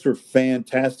are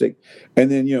fantastic. And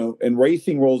then, and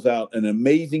Racing rolls out an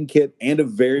amazing kit and a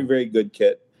very, very good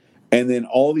kit. And then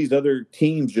all these other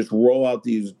teams just roll out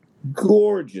these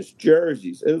gorgeous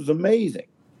jerseys. It was amazing.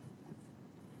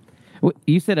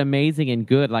 You said amazing and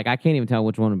good. Like, I can't even tell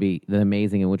which one would be the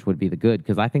amazing and which would be the good,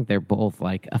 because I think they're both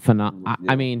like a phenomenal.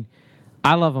 I mean,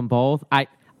 I love them both. I'm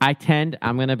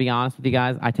going to be honest with you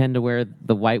guys, I tend to wear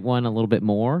the white one a little bit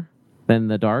more than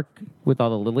the dark with all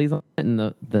the lilies on it and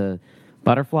the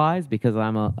butterflies, because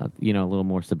I'm a little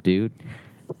more subdued.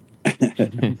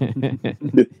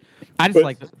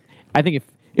 I think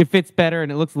it fits better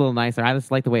and it looks a little nicer. I just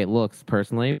like the way it looks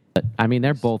personally. But I mean,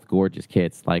 they're both gorgeous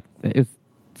kits. Like, it's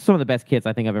some of the best kits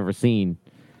I think I've ever seen.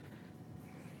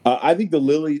 I think the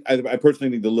lily. I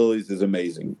personally think the lilies is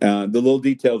amazing. The little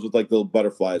details with like little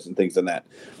butterflies and things in that.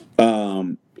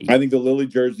 I think the lily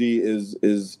jersey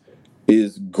is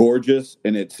gorgeous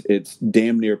and it's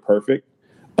damn near perfect.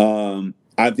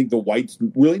 I think the white's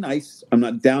really nice. I'm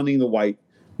not downing the white,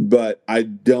 but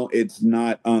it's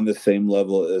not on the same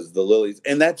level as the lilies,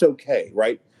 and that's okay,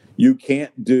 right? You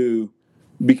can't do,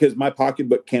 because my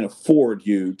pocketbook can't afford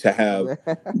you to have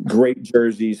great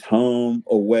jerseys, home,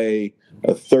 away,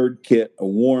 a third kit, a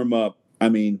warm up. I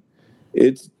mean,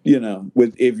 it's,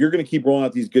 if you're going to keep rolling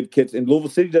out these good kits, and Louisville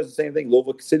City does the same thing.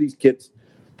 Louisville City's kits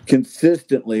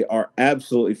consistently are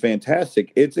absolutely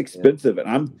fantastic. It's expensive,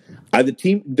 and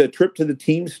the trip to the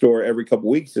team store every couple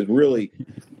of weeks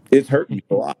it's hurting me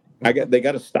a lot. They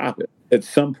got to stop it at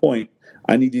some point.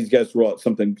 I need these guys to roll out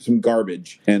some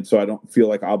garbage, and so I don't feel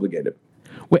like obligated.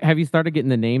 Wait, have you started getting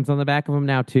the names on the back of them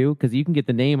now too? Because you can get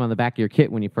the name on the back of your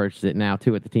kit when you purchase it now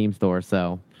too at the team store.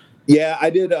 So yeah, I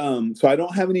did. So I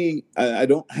don't have any. I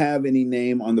don't have any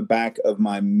name on the back of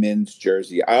my men's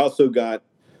jersey. I also got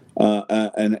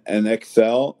an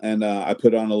XL, and I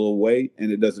put on a little weight,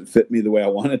 and it doesn't fit me the way I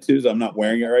want it to, so I'm not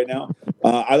wearing it right now.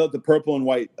 I love the purple and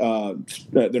white.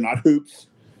 They're not hoops.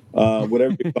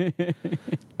 Whatever.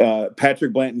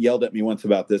 Patrick Blanton yelled at me once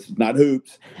about this. It's not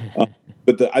hoops,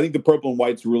 but I think the purple and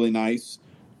white's really nice.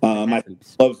 My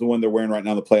loves the one they're wearing right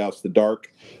now in the playoffs, the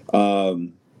dark.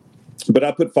 But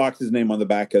I put Fox's name on the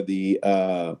back of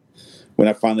the. When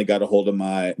I finally got a hold of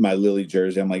my Lily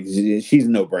jersey, I'm like, she's a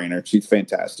no-brainer. She's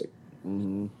fantastic.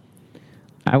 Mm-hmm.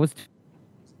 I was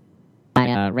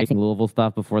racing Louisville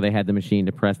stuff before they had the machine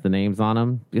to press the names on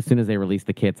them. As soon as they released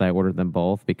the kits, I ordered them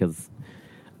both because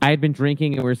I had been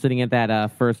drinking and we were sitting at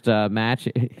that first match,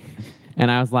 and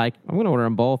I was like, I'm going to order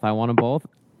them both. I want them both.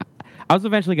 I was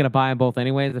eventually going to buy them both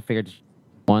anyways. I figured just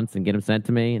once and get them sent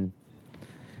to me.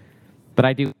 But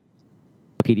I do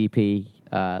PDP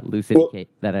Lucid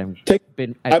that I've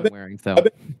been wearing. So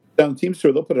down the team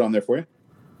store, they'll put it on there for you.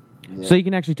 Yeah. So you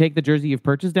can actually take the jersey you've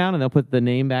purchased down, and they'll put the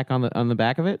name back on the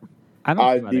back of it.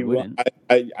 I'd be willing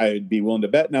to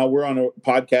bet. Now we're on a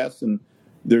podcast, and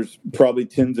there's probably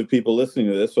tens of people listening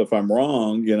to this. So if I'm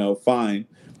wrong, fine.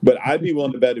 But I'd be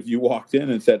willing to bet if you walked in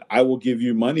and said, "I will give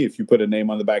you money if you put a name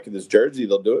on the back of this jersey,"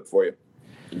 they'll do it for you.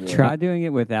 Yeah. Try doing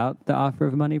it without the offer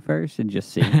of money first and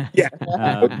just see. Yeah.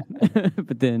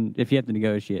 But then if you have to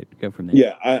negotiate, go from there.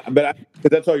 Yeah, but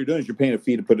that's all you're doing is you're paying a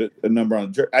fee to put a number on a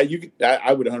jersey.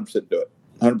 I would 100% do it.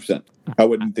 100%. I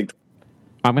wouldn't think.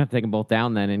 I'm gonna have to take them both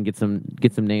down then and get some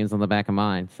names on the back of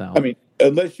mine. So I mean,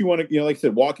 unless you want to, like I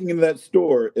said, walking into that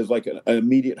store is like an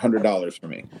immediate $100 for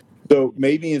me. So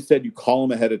maybe instead you call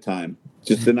them ahead of time,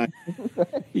 just the night.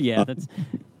 Yeah, that's.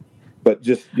 But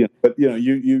just you know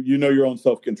your own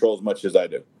self control as much as I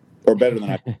do, or better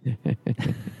than I do.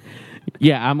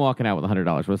 Yeah, I'm walking out with $100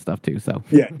 worth of stuff too. So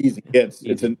yeah, easy. It's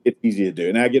easy to do,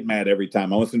 and I get mad every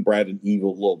time. I listen to Brad an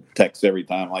evil little text every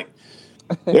time. Like,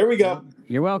 there we go.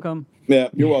 You're welcome. Yeah,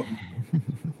 you're welcome.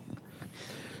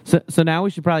 So now we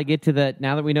should probably get to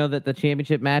now that we know that the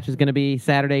championship match is going to be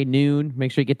Saturday noon.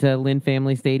 Make sure you get to Lynn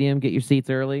Family Stadium, get your seats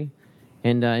early,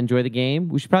 and enjoy the game.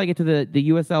 We should probably get to the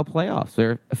USL playoffs.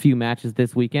 There are a few matches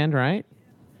this weekend, right?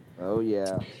 Oh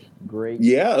yeah, great.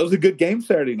 Yeah, it was a good game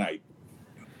Saturday night.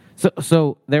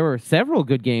 So there were several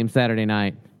good games Saturday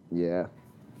night. Yeah.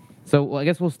 So I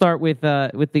guess we'll start with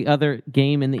the other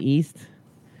game in the East.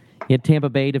 You had Tampa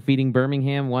Bay defeating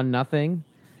Birmingham 1-0.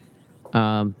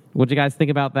 What'd you guys think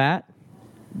about that?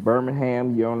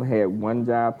 Birmingham, you only had one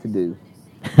job to do.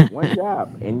 One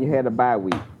job, and you had a bye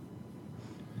week.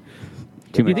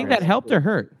 Do you think that helped or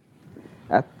hurt?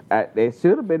 They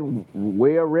should have been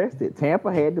well rested.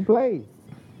 Tampa had to play.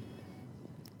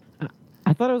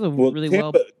 I thought it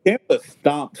was Tampa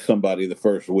stomped somebody the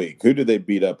first week. Who did they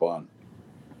beat up on?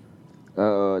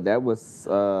 That was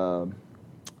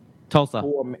Tulsa.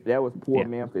 poor Yeah.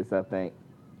 Memphis, I think.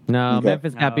 No, Okay.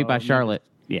 Memphis got beat by Memphis- Charlotte.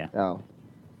 Yeah. Oh,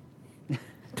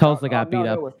 Tulsa got no, beat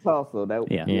that up. was Tulsa.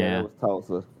 Yeah. Yeah. That was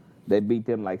Tulsa. They beat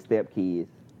them like step kids.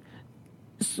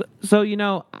 So you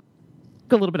know, I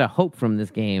took a little bit of hope from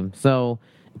this game. So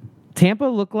Tampa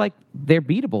looked like they're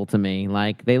beatable to me.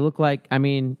 Like they look like, I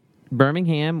mean,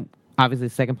 Birmingham, obviously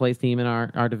second place team in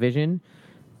our division,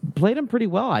 played them pretty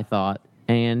well, I thought,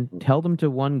 and held them to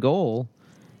one goal.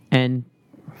 And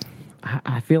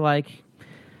I feel like,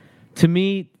 to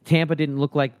me, Tampa didn't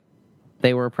look like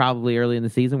they were probably early in the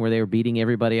season where they were beating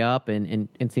everybody up and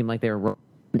seemed like they were.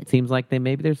 It seems like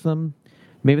maybe there's an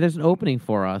opening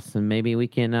for us, and maybe we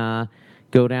can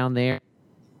go down there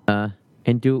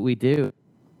and do what we do.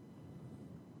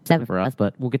 7 for us,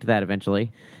 but we'll get to that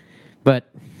eventually. But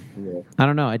Yeah. I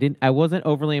don't know. I wasn't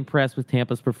overly impressed with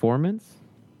Tampa's performance.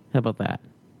 How about that?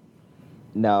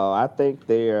 No, I think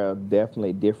they're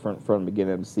definitely different from the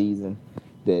beginning of the season.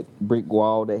 That brick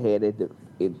wall they had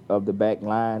of the back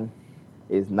line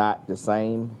is not the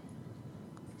same.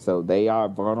 So they are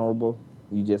vulnerable.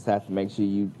 You just have to make sure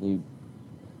you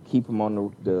keep them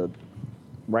on the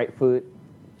right foot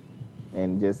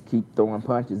and just keep throwing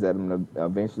punches at them.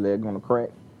 Eventually, they're going to crack.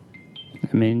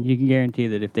 I mean, you can guarantee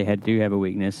that if they do have a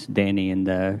weakness, Danny and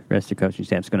the rest of the coaching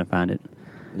staff's going to find it.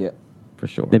 Yeah. For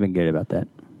sure. They've been good about that.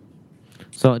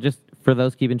 So just for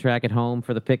those keeping track at home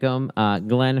for the pick'em,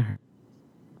 Glenn heard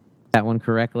that one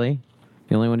correctly.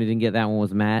 The only one who didn't get that one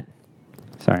was Matt.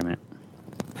 Sorry, Matt.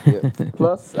 Yeah.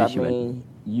 Plus, I Yes, you would. mean,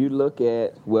 you look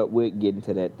at what we're getting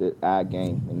to our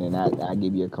game, and then I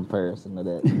give you a comparison of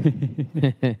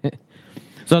that.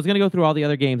 So I was going to go through all the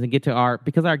other games and get to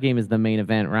because our game is the main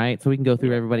event, right? So we can go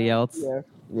through everybody else.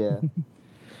 Yeah.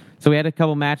 So we had a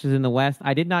couple matches in the West.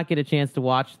 I did not get a chance to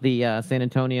watch the San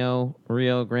Antonio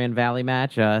Rio Grande Valley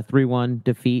match, 3-1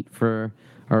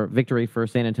 victory for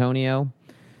San Antonio.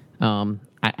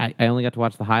 I only got to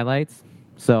watch the highlights,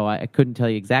 so I couldn't tell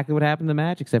you exactly what happened in the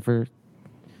match, except for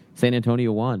San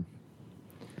Antonio won.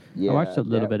 Yeah. I watched a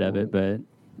little that bit of one. it,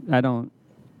 but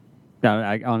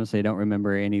I honestly don't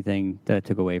remember anything that I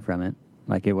took away from it.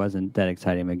 Like, it wasn't that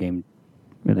exciting of a game,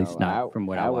 at least not from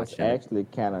what I watched. I was actually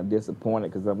kind of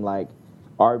disappointed because I'm like,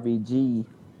 RVG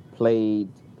played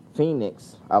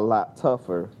Phoenix a lot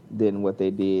tougher than what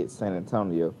they did San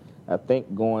Antonio. I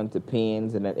think going to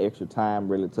pins and that extra time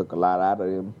really took a lot out of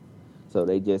them, so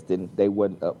they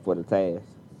wasn't up for the task.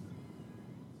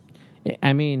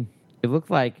 I mean, it looked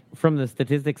like from the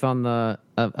statistics on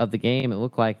of the game, it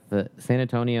looked like the San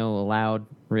Antonio allowed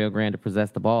Rio Grande to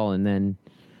possess the ball and then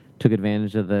took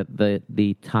advantage of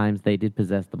the times they did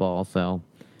possess the ball. So,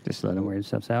 Just let them wear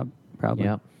themselves out, probably.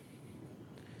 yep.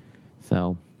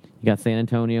 So you got San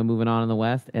Antonio moving on in the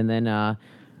West, and then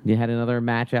you had another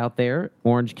match out there.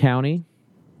 Orange County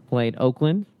played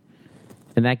Oakland,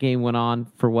 and that game went on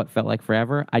for what felt like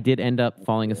forever. I did end up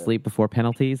falling asleep before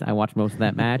penalties. I watched most of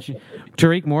that match.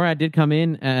 Tariq Moore did come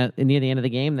in near the end of the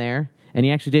game there, and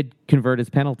he actually did convert his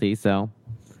penalty. So,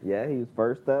 Yeah, he was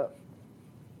first up.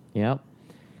 yep.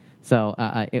 So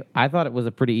I thought it was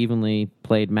a pretty evenly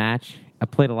played match. I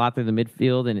played a lot through the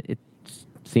midfield, and it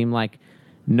seemed like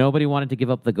nobody wanted to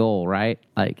give up the goal, right?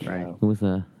 Like, Right. It was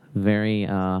a very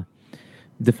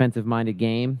defensive-minded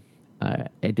game. I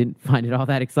didn't find it all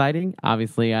that exciting.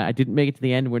 Obviously, I didn't make it to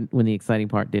the end when the exciting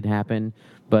part did happen,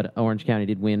 but Orange County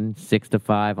did win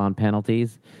 6-5 on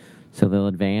penalties, so they'll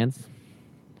advance.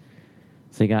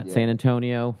 So you got Yeah. San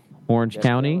Antonio, Orange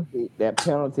County. That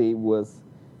penalty was,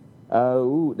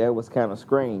 that was kind of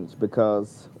strange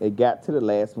because it got to the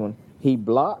last one. He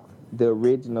blocked the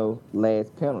original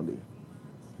last penalty,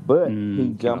 but he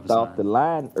came jumped off off the the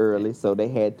line early, so they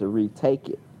had to retake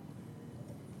it.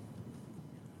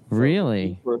 So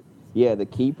Really? the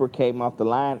keeper came off the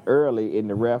line early, and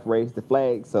the ref raised the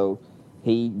flag, so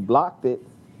he blocked it.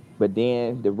 But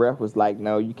then the ref was like,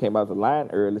 "No, you came off the line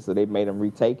early," so they made him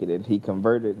retake it, and he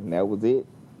converted, and that was it.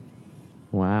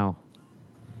 Wow.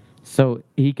 So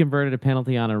he converted a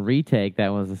penalty on a retake that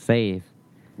was a save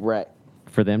Right,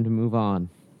 for them to move on.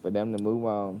 for them to move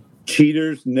on.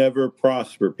 Cheaters never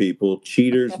prosper, people.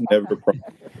 Cheaters never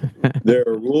prosper. There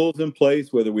are rules in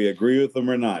place, whether we agree with them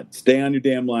or not. Stay on your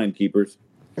damn line, keepers.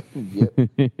 Yep.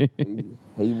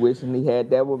 He wishing he had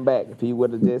that one back. If he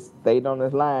would have just stayed on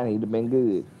his line, he'd have been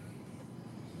good.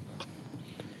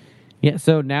 Yeah,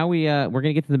 so now we're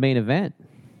gonna get to the main event.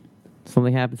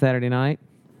 Something happened Saturday night.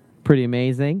 Pretty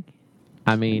amazing.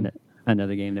 I mean,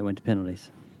 Another game that went to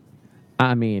penalties.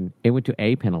 it went to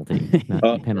a penalty,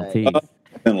 not penalties.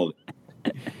 Penalty.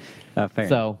 Fair.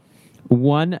 So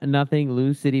 1-0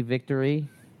 Lou City victory.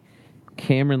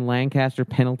 Cameron Lancaster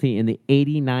penalty in the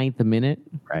 89th minute,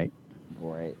 Right.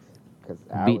 Right.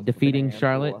 Because defeating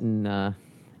Charlotte and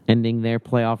ending their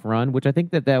playoff run, which I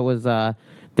think that was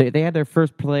they had their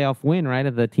first playoff win, right,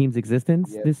 of the team's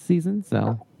existence this season.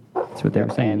 So That's what they were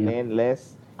saying. And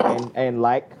then and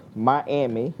like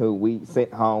Miami, who we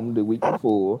sent home the week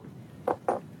before,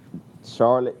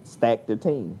 Charlotte stacked their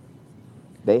team.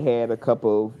 They had a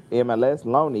couple MLS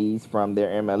loanees from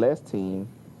their MLS team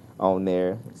on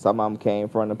there. Some of them came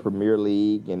from the Premier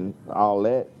League and all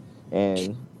that,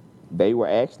 and they were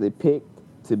actually picked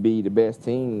to be the best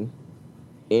team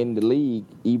in the league,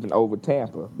 even over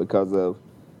Tampa, because of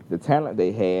the talent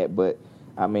they had. But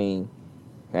I mean,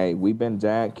 hey, we've been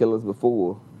giant killers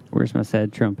before. Where's my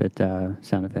sad trumpet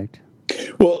sound effect?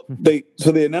 Well, they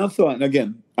announced the line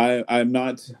again. I'm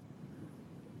not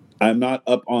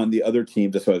up on the other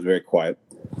team. That's why I was very quiet.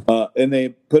 And they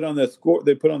put on the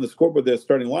scoreboard their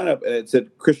starting lineup, and it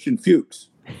said Christian Fuchs.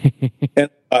 And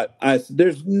I said,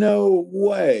 "There's no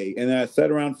way." And then I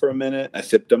sat around for a minute. I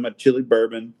sipped on my chili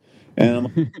bourbon, and I'm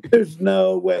like, "There's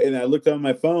no way." And I looked on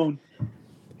my phone.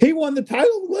 He won the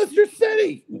title with Leicester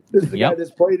City. This is the guy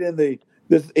that's played in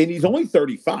and he's only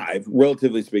 35,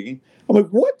 relatively speaking. I'm like,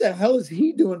 what the hell is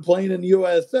he doing playing in the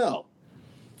USL?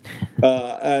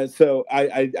 So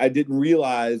I didn't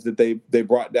realize that they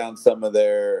brought down some of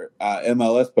their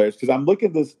MLS players, because I'm looking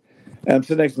at this and I'm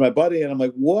sitting next to my buddy and I'm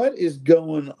like, what is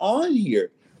going on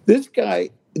here? This guy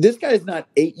is not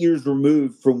 8 years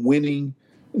removed from winning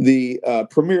the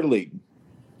Premier League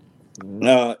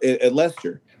at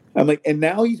Leicester. I'm like, and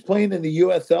now he's playing in the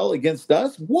USL against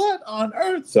us? What on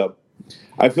earth? So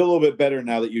I feel a little bit better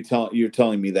now that you're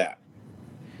telling me that.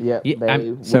 Yep,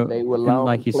 they were loan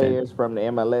like players from the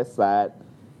MLS side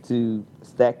to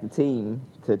stack the team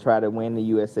to try to win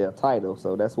the USL title.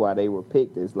 So that's why they were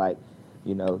picked. It's like,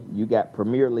 you got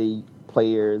Premier League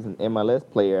players and MLS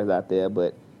players out there,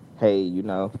 but hey,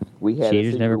 we had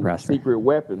a secret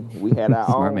weapon. We had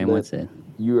our own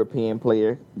European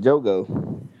player,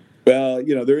 Jogo. Well,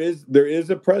 there is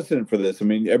a precedent for this. I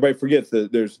mean, everybody forgets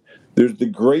that there's the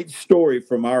great story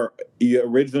from our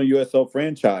original USL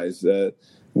franchise.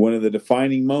 One of the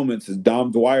defining moments is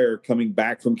Dom Dwyer coming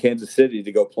back from Kansas City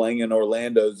to go playing in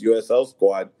Orlando's USL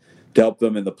squad to help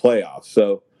them in the playoffs.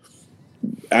 So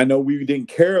I know we didn't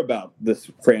care about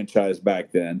this franchise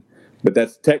back then, but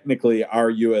that's technically our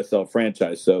USL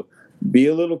franchise. So be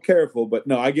a little careful. But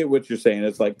no, I get what you're saying.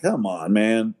 It's like, come on,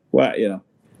 man. What,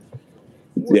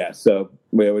 Yeah, so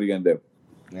what are you going to do?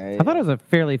 I thought it was a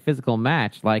fairly physical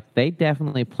match. Like, they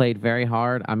definitely played very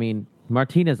hard. I mean,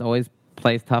 Martinez always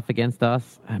plays tough against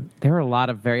us. There were a lot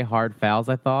of very hard fouls,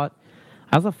 I thought.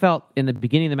 I also felt in the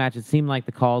beginning of the match, it seemed like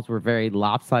the calls were very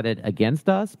lopsided against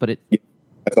us, but it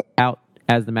out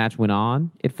as the match went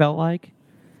on, it felt like.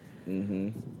 Mm-hmm.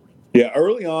 Yeah,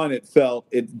 early on, it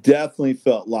definitely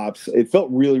felt lopsided. It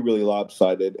felt really, really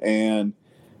lopsided, and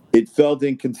it felt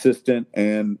inconsistent.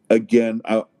 And again,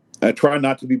 I try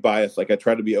not to be biased. Like, I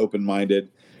try to be open-minded.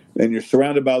 And you're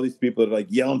surrounded by all these people that are like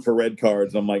yelling for red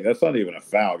cards. I'm like, that's not even a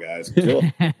foul, guys. So,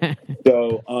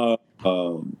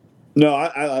 no,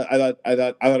 I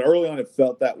thought early on it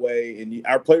felt that way, and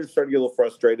our players started to get a little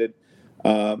frustrated.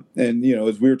 And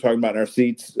as we were talking about in our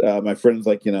seats, my friend's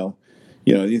like, you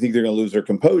think they're going to lose their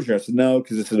composure? I said, no,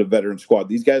 because this is a veteran squad.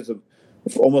 These guys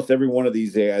almost every one of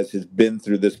these guys has been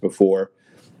through this before,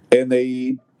 and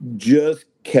they just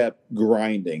kept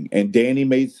grinding. And Danny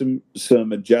made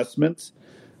some adjustments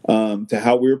to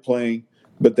how we were playing,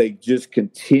 but they just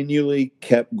continually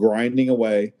kept grinding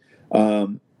away.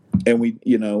 And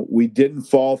we didn't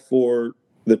fall for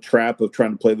the trap of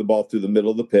trying to play the ball through the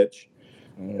middle of the pitch.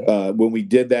 When we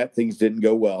did that, things didn't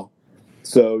go well.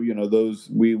 So,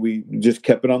 we just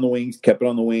kept it on the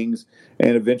wings,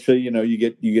 and eventually, you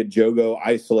get Jogo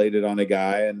isolated on a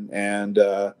guy and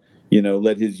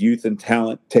let his youth and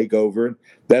talent take over.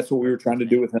 That's what we were trying to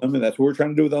do with him, and that's what we're trying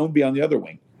to do with Ownby on the other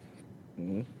wing.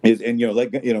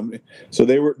 So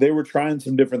they were trying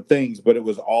some different things, but it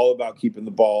was all about keeping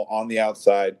the ball on the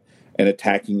outside and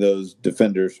attacking those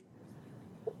defenders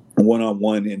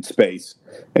one-on-one in space.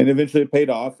 And eventually it paid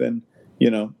off, and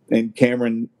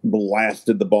Cameron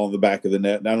blasted the ball in the back of the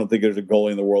net. And I don't think there's a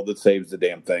goalie in the world that saves the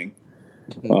damn thing.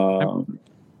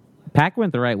 Pack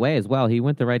went the right way as well. He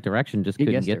went the right direction, just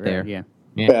couldn't get there. Yeah.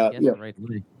 The right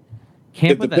way.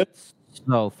 Can't put that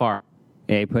so far.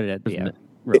 Yeah, he put it at the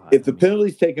if the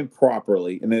penalty's taken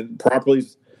properly, and then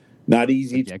properly's not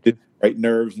easy to do, right?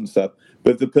 Nerves and stuff.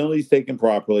 But if the penalty's taken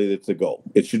properly, it's a goal.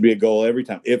 It should be a goal every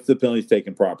time. If the penalty's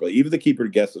taken properly, even the keeper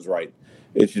guesses right,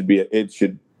 it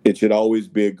should always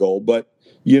be a goal. But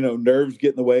nerves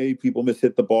get in the way. People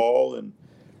mishit the ball, and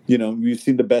We've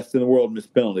seen the best in the world miss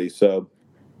penalties, so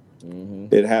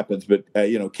it happens. But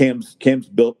Cam's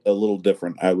built a little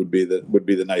different. Would be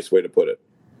the nice way to put it.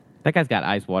 That guy's got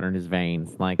ice water in his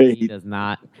veins. Like, he does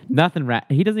not, nothing.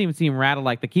 He doesn't even seem rattled.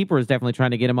 Like, the keeper is definitely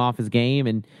trying to get him off his game,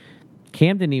 and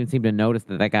Cam didn't even seem to notice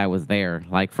that guy was there.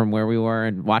 Like, from where we were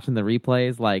and watching the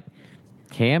replays, like,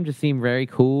 Cam just seemed very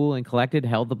cool and collected,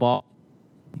 held the ball,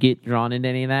 get drawn into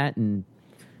any of that, and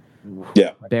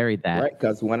buried that. Right,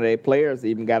 because one of their players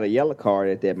even got a yellow card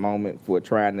at that moment for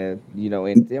trying to,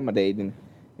 intimidate him.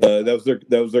 That was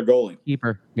their goalie.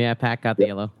 Keeper. Yeah, Pat got the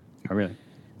yellow. Oh, really?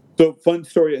 So, fun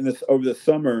story over the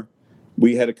summer,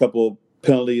 we had a couple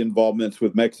penalty involvements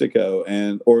with Mexico,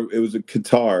 or it was in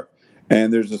Qatar.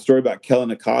 And there's a story about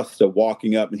Kellen Acosta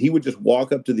walking up, and he would just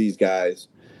walk up to these guys,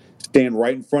 stand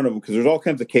right in front of them, because there's all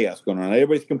kinds of chaos going on.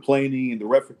 Everybody's complaining, and the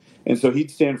referee, and so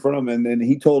he'd stand in front of them, and then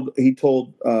he told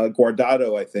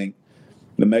Guardado, I think,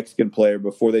 the Mexican player,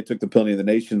 before they took the penalty in the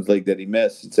Nations League that he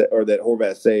missed, or that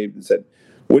Horvath saved, and said,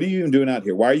 "What are you even doing out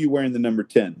here? Why are you wearing the number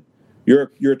 10?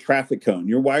 You're a traffic cone.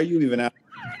 Why are you even out?"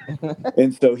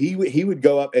 And so he would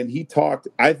go up, and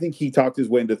I think he talked his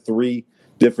way into 3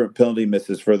 different penalty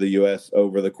misses for the U.S.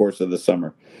 over the course of the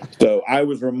summer. So I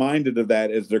was reminded of that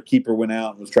as their keeper went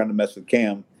out and was trying to mess with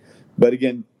Cam. But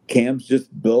again, Cam's just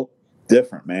built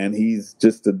different, man. He's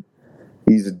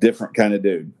a different kind of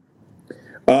dude.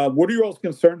 What are your all's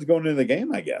concerns going into the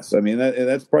game, I guess? I mean,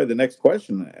 that's probably the next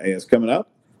question, I guess, coming up.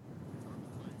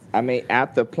 I mean,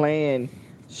 after playing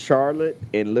Charlotte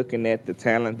and looking at the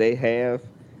talent they have,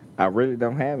 I really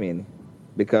don't have any.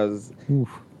 Because...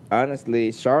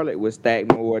 honestly, Charlotte was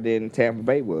stacked more than Tampa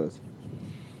Bay was.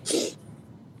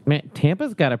 Man,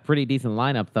 Tampa's got a pretty decent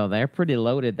lineup, though. They're pretty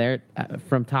loaded. They're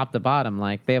from top to bottom.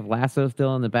 Like, they have Lasso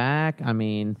still in the back. I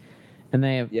mean, and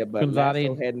they have but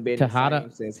Lasso hadn't been Tejada.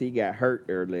 The same since he got hurt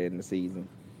earlier in the season.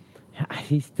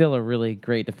 He's still a really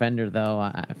great defender, though.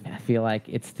 I feel like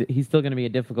he's still going to be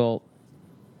difficult.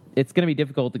 It's going to be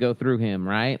difficult to go through him,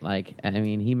 right? Like, I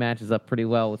mean, he matches up pretty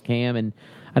well with Cam, and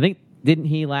I think didn't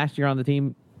he last year on the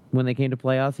team? When they came to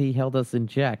play us, he held us in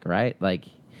check, right? Like,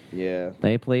 yeah,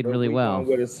 they played really well. We're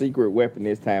going with a secret weapon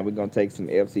this time. We're going to take some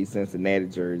FC Cincinnati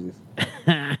jerseys.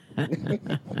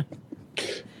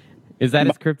 Is that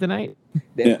his kryptonite?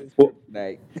 That's his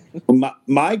kryptonite.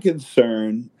 My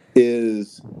concern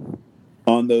is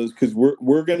on those, because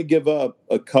we're going to give up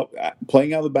a couple,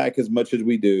 playing out of the back as much as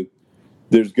we do.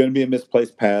 There's going to be a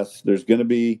misplaced pass. There's going to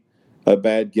be a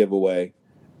bad giveaway.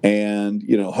 And,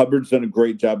 Hubbard's done a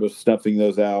great job of snuffing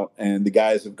those out, and the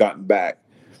guys have gotten back.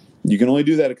 You can only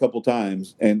do that a couple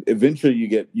times, and eventually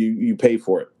you pay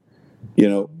for it.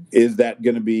 Is that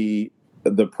going to be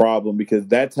the problem? Because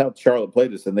that's how Charlotte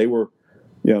played us, and they were,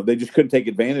 they just couldn't take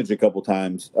advantage a couple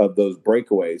times of those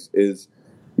breakaways.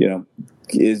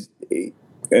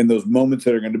 And those moments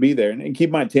that are going to be there. And keep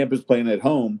in mind, Tampa's playing at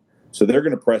home, so they're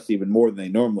going to press even more than they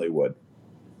normally would.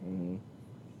 Mm-hmm.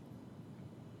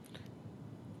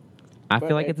 I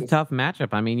feel like it's a tough matchup.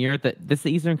 I mean, this is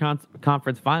the Eastern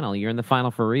Conference Final. You're in the final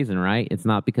for a reason, right? It's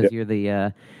not because you're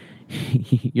the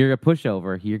you're a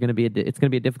pushover. It's going to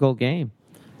be a difficult game,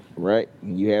 right?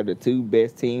 You have the 2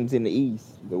 best teams in the East,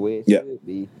 the way it should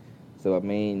be. So I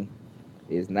mean,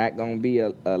 it's not going to be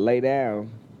a lay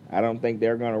down. I don't think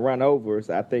they're going to run over us.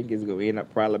 I think it's going to end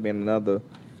up probably being another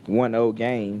 1-0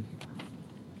 game,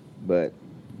 but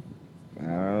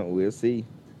we'll see.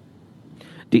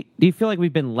 Do you feel like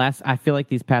we've been less? I feel like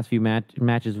these past few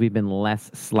matches we've been less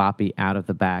sloppy out of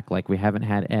the back. Like, we haven't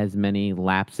had as many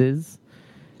lapses.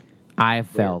 I have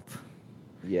felt.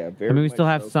 Yeah, very. I mean, we still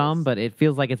have some, but it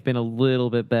feels like it's been a little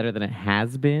bit better than it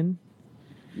has been.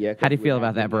 Yeah. How do you feel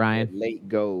about that, Brian? Late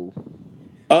goal.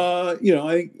 I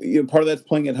think part of that's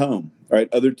playing at home, right?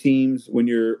 Other teams, when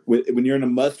you're in a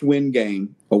must-win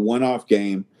game, a one-off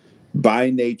game, by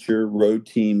nature, road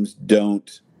teams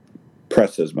don't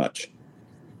press as much.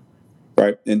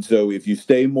 Right. And so if you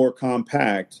stay more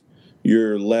compact,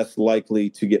 you're less likely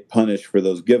to get punished for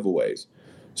those giveaways.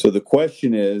 So the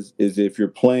question is if you're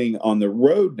playing on the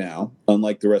road now,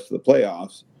 unlike the rest of the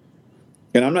playoffs,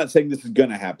 and I'm not saying this is going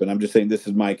to happen, I'm just saying this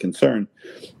is my concern.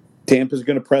 Tampa's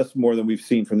going to press more than we've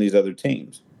seen from these other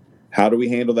teams. How do we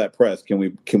handle that press? Can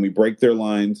we break their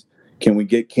lines? Can we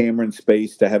get Cameron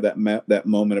space to have that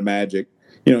moment of magic?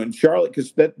 In Charlotte,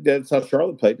 because that's how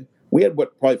Charlotte played. We had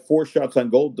probably 4 shots on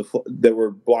goal that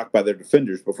were blocked by their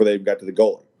defenders before they even got to the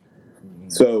goalie.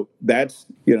 So that's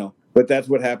but that's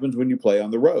what happens when you play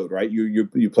on the road, right? You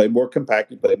play more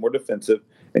compact, you play more defensive,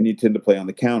 and you tend to play on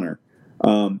the counter.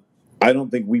 I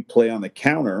don't think we play on the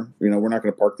counter. We're not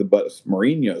going to park the bus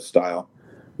Mourinho style,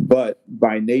 but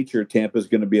by nature, Tampa's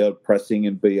going to be able to pressing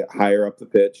and be higher up the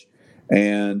pitch,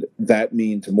 and that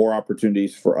means more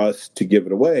opportunities for us to give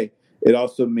it away. It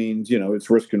also means, it's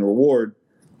risk and reward.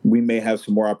 We may have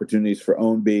some more opportunities for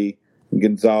Ownby and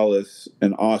Gonzalez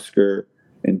and Oscar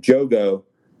and Jogo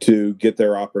to get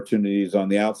their opportunities on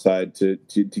the outside to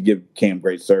give Cam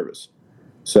great service.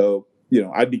 So,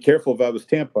 I'd be careful if I was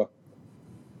Tampa.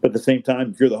 But at the same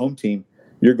time, if you're the home team,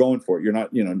 you're going for it. You're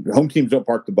not, home teams don't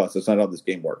park the bus. That's not how this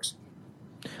game works.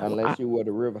 Unless you were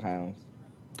the Riverhounds.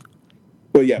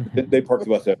 Well, yeah, they park the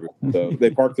bus everywhere. So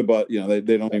they park the bus,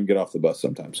 they don't even get off the bus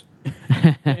sometimes.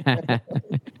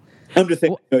 I'm just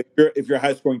saying, if you're a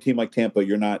high scoring team like Tampa,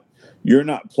 you're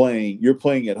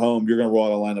playing at home. You're going to roll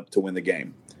out a lineup to win the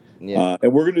game. Yeah.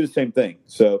 And we're going to do the same thing.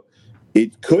 So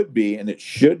it could be, and it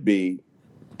should be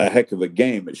a heck of a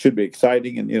game. It should be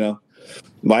exciting. And,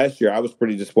 last year I was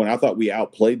pretty disappointed. I thought we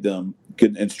outplayed them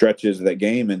in stretches of that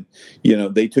game. And,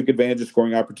 they took advantage of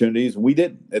scoring opportunities. We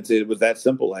didn't. It was that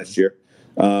simple last year.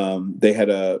 They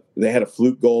had a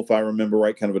fluke goal, if I remember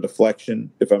right, kind of a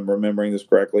deflection, if I'm remembering this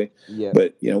correctly. Yeah.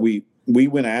 But we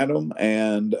went at them,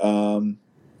 and I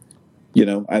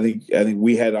think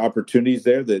we had opportunities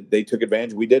there that they took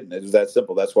advantage. We didn't. It was that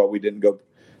simple. That's why we didn't go.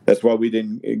 That's why we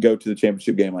didn't go to the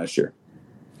championship game last year.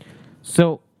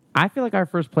 So I feel like our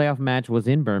first playoff match was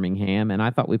in Birmingham, and I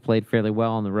thought we played fairly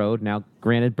well on the road. Now,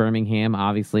 granted, Birmingham,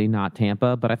 obviously not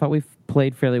Tampa, but I thought we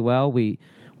played fairly well. We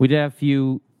did have a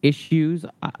few issues,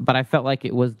 but I felt like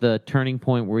it was the turning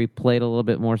point where we played a little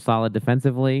bit more solid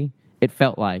defensively. It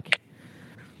felt like.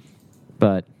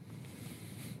 But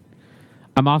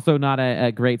I'm also not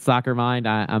a great soccer mind.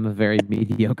 I'm a very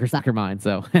mediocre soccer mind,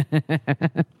 so.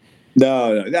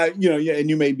 No, yeah, and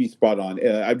you may be spot on.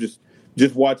 I'm just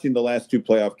watching the last two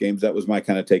playoff games. That was my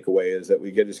kind of takeaway, is that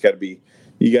you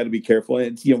got to be careful.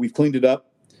 And we've cleaned it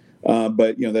up,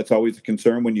 but that's always a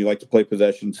concern when you like to play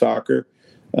possession soccer.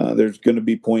 There's going to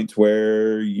be points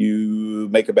where you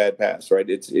make a bad pass, right?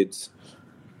 It's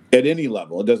at any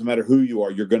level. It doesn't matter who you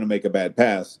are. You're going to make a bad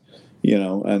pass,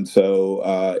 and so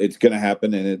it's going to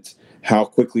happen. And it's how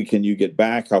quickly can you get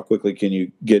back? How quickly can you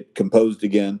get composed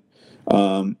again?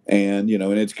 And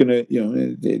it's going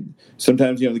to,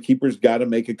 sometimes, the keeper's got to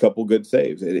make a couple good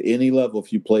saves at any level.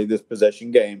 If you play this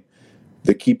possession game,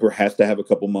 the keeper has to have a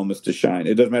couple moments to shine.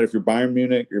 It doesn't matter if you're Bayern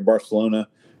Munich, you're Barcelona,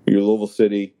 or you're Louisville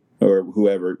City, or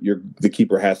whoever. The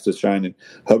keeper has to shine. And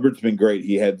Hubbard's been great.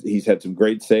 He's had some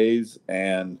great saves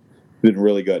and been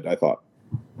really good, I thought.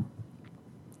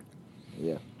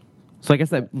 Yeah. So I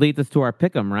guess that leads us to our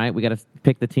pick'em, right? We got to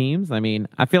pick the teams. I mean,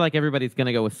 I feel like everybody's going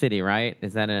to go with City, right?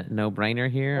 Is that a no-brainer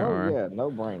here? Yeah,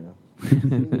 no-brainer.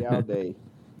 City all day.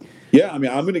 Yeah, I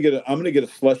mean, I'm gonna get a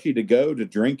slushie to go to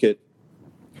drink it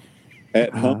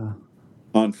at home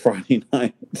on Friday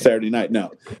night, Saturday night.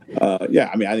 No,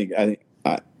 yeah, I mean, I think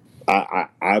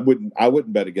I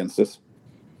wouldn't bet against this.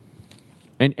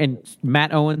 And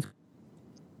Matt Owens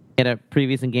had a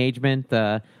previous engagement,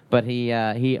 but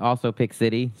he also picked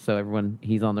City, so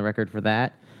he's on the record for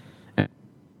that.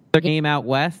 Another game out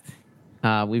west,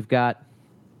 we've got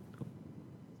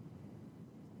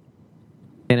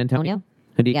San Antonio.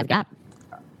 Who do you guys got?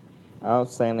 I'm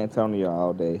San Antonio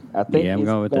all day. I think it's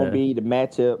going to be the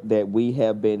matchup that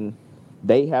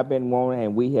they have been wanting,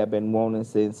 and we have been wanting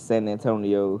since San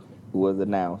Antonio was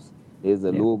announced. Is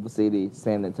the Louisville City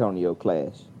San Antonio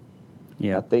clash.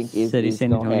 Yeah, I think it's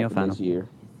going to happen final this year.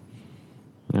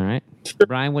 All right,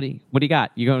 Brian, what do you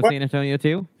got? You going to San Antonio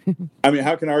too? I mean,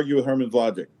 how can I argue with Herman's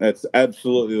logic? That's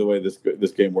absolutely the way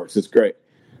this game works. It's great.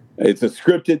 It's a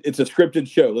scripted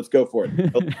show. Let's go for it.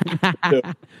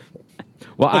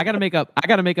 Well, I got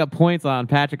to make up points on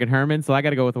Patrick and Herman, so I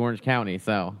got to go with Orange County.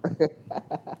 So.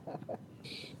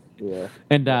 Yeah.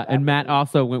 And Matt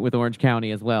also went with Orange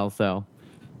County as well. So.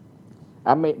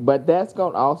 I mean, but that's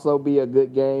going to also be a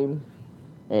good game,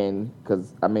 and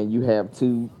because you have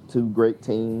two great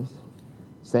teams.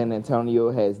 San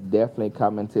Antonio has definitely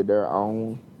come into their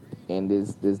own in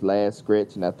this last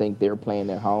stretch, and I think they're playing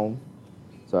at home.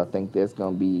 So I think that's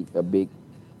going to be a big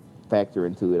factor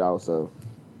into it also.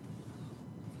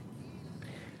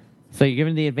 So you're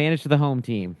giving the advantage to the home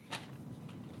team.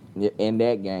 Yeah, in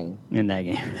that game.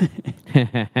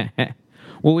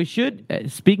 Well, we should,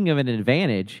 speaking of an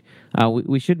advantage,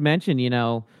 we should mention,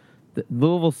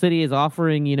 Louisville City is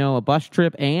offering, a bus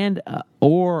trip and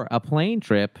or a plane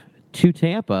trip to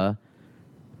Tampa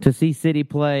to see City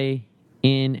play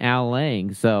in Al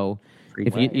Lang. So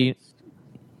they're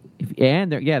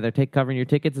covering your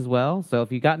tickets as well. So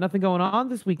if you got nothing going on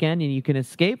this weekend and you can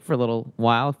escape for a little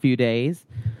while, a few days,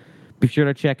 be sure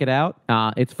to check it out.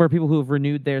 It's for people who have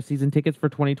renewed their season tickets for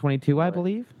 2022, I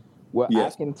believe. Well,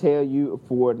 yes. I can tell you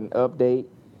for an update,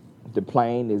 the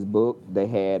plane is booked. They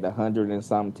had 100 and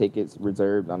some tickets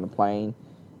reserved on the plane.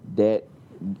 That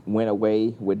went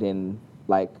away within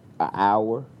like an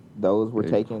hour. Those were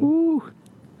taken. Woo.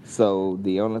 So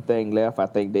the only thing left, I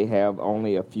think they have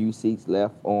only a few seats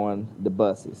left on the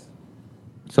buses.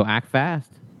 So act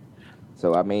fast.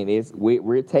 So I mean,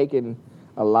 we're taking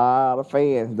a lot of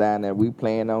fans down there. We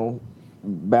plan on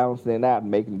bouncing it out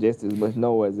and making just as much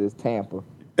noise as Tampa.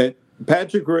 And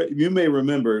Patrick, you may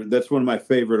remember that's one of my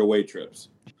favorite away trips.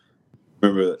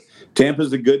 Remember that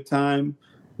Tampa's a good time.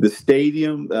 The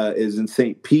stadium is in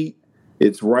St. Pete.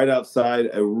 It's right outside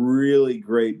a really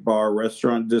great bar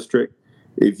restaurant district.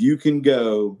 If you can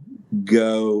go.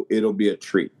 It'll be a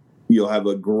treat. You'll have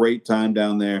a great time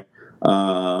down there.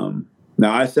 Now,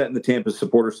 I sat in the Tampa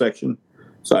supporter section,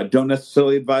 so I don't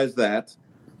necessarily advise that.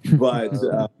 But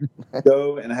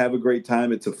go and have a great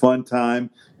time. It's a fun time.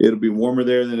 It'll be warmer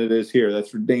there than it is here. That's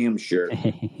for damn sure.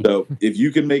 So if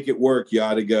you can make it work, you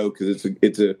ought to go because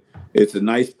it's a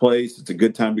nice place. It's a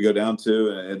good time to go down to,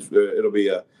 and it'll be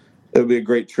a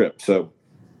great trip. So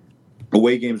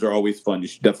away games are always fun. You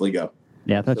should definitely go.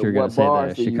 Yeah, I thought So you were going what to say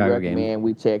bars the do you Chicago recommend game.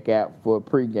 we check out for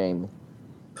pre-gaming?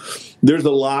 There's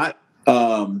a lot.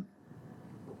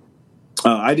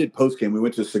 I did post game. We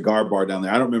went to a cigar bar down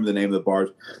there. I don't remember the name of the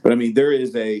bars, but I mean,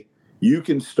 you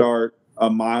can start a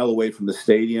mile away from the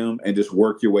stadium and just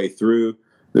work your way through.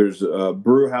 There's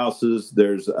brew houses.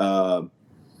 There's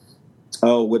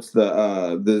what's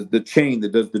the chain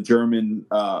that does the German?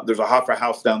 There's a Hoffer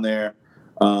House down there.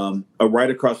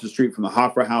 Right across the street from the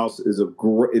Hoffer House is a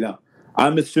great.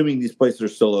 I'm assuming these places are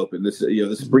still open. This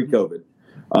is pre-COVID.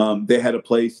 They had a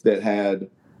place that had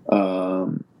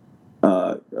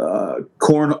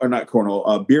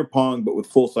beer pong, but with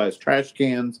full-size trash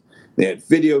cans. They had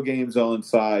video games all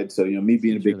inside. So me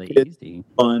being It's a big really kid, easy.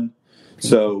 fun.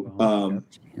 So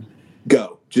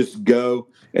just go.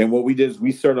 And what we did is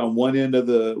we started on one end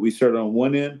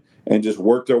and just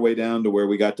worked our way down to where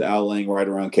we got to Al Lang right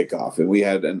around kickoff, and we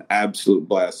had an absolute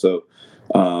blast. So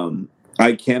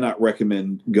I cannot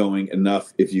recommend going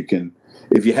enough. If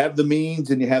you have the means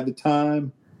and you have the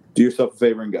time, do yourself a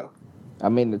favor and go. I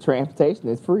mean, the transportation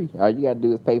is free. All you got to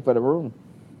do is pay for the room.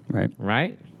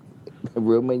 Right?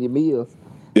 Room and your meals.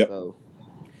 Yep. So,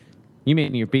 You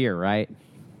mean your beer, right?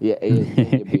 yeah,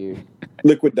 it's your beer.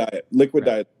 Liquid diet You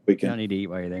don't weekend. need to eat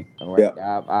while you're there. All right.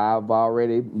 Yeah. I've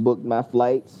already booked my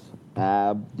flights.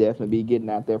 I'll definitely be getting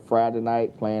out there Friday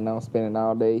night, planning on spending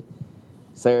all day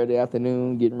Saturday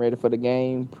afternoon, getting ready for the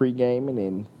game, pre-gaming,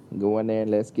 and going there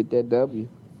and let's get that W.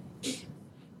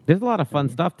 There's a lot of fun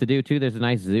stuff to do, too. There's a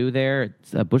nice zoo there.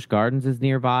 Busch Gardens is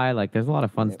nearby. Like, there's a lot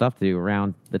of fun stuff to do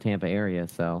around the Tampa area.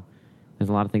 So there's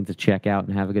a lot of things to check out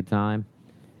and have a good time.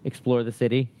 Explore the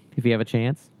city if you have a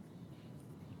chance.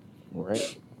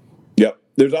 Right. Yep.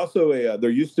 There's also there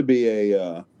used to be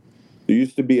a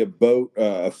boat,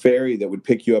 a ferry that would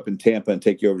pick you up in Tampa and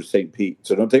take you over to St. Pete.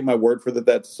 So don't take my word for that.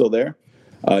 That's still there.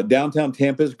 Downtown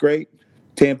Tampa is great.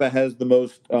 Tampa has the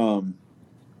most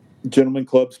gentleman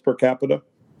clubs per capita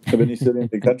of any city in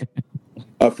the country.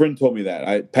 A friend told me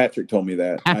that. Patrick told me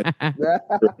that.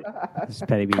 It's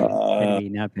petty,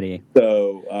 not petty.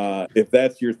 So if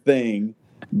that's your thing,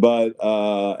 but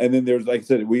and then there's, like I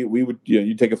said, we would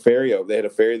you take a ferry over. They had a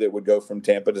ferry that would go from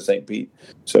Tampa to St. Pete.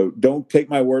 So don't take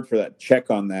my word for that. Check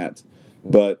on that.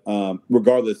 But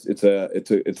regardless, it's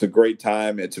a great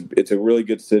time. It's a really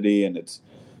good city, and it's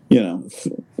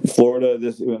Florida.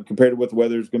 This compared to what the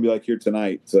weather is going to be like here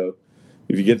tonight. So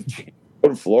if you get the chance, go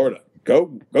to Florida.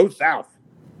 Go south.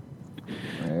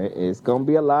 It's going to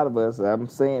be a lot of us. I'm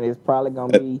saying it's probably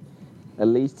going to be at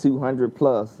least 200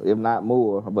 plus, if not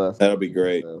more of us. That'll be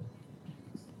great. So,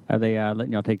 Are they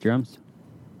letting y'all take drums?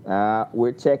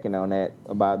 we're checking on that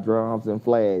about drums and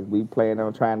flags. We plan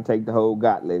on trying to take the whole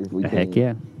gauntlet if we can. Heck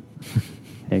yeah.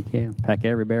 Heck yeah. Pack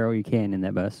every barrel you can in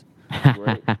that bus.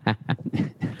 Right.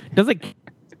 Does it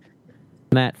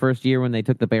that first year when they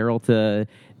took the barrel to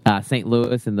St.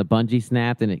 Louis and the bungee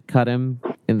snapped and it cut him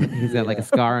and he's got like a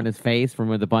scar on his face from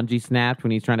where the bungee snapped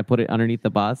when he's trying to put it underneath the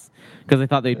bus because they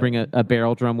thought they'd bring a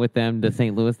barrel drum with them to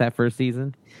St. Louis that first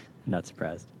season? Not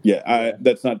surprised. Yeah,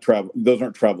 that's not travel. Those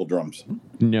aren't travel drums.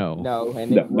 No. No,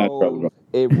 and No, not travel.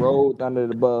 it rolled under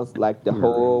the bus like the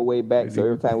whole way back. So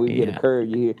every time we hit a curve,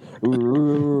 you hear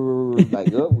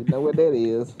like, oh, we know what that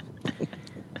is.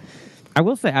 I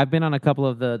will say I've been on a couple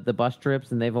of the bus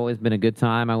trips, and they've always been a good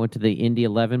time. I went to the Indy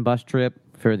 11 bus trip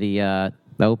for the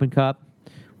Open Cup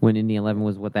when Indy 11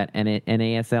 was that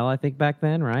NASL, I think, back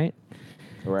then, right?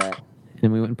 Right.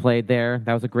 And we went and played there.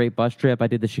 That was a great bus trip. I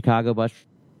did the Chicago bus trip.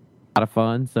 A lot of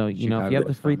fun. So, if you have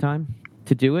the free time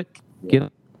to do it,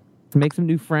 make some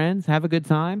new friends, have a good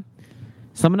time.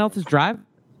 someone else's drive.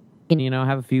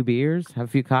 Have a few beers, have a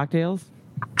few cocktails.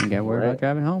 You got worried about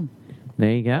driving home.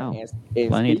 There you go. And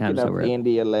Plenty of speaking times of sober.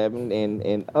 Indy 11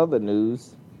 and other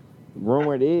news,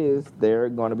 rumored is they're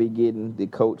going to be getting the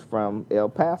coach from El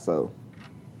Paso.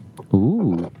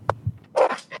 Ooh.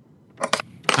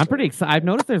 I'm pretty excited. I've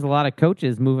noticed there's a lot of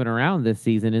coaches moving around this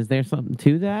season. Is there something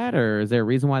to that, or is there a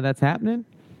reason why that's happening?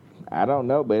 I don't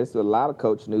know, but it's a lot of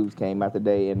coach news came out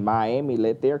today, and Miami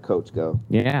let their coach go.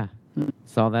 Yeah,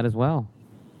 saw that as well.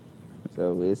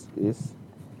 So it's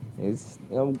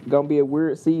gonna be a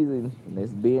weird season.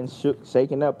 It's being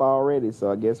shaken up already. So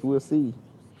I guess we'll see.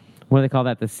 What do they call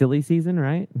that? The silly season,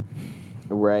 right?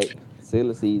 Right,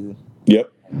 silly season. Yep.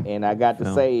 And I got to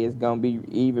So- say, it's gonna be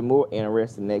even more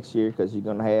interesting next year because you're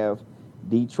gonna have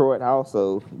Detroit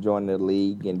also joining the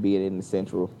league and being in the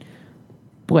Central.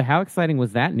 Boy, how exciting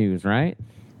was that news, right?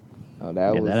 Oh,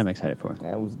 That I'm excited for.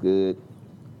 that was good.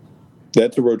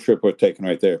 That's a road trip we're taking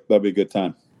right there. That'll be a good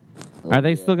time. Are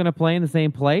they still going to play in the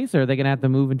same place, or are they going to have to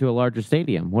move into a larger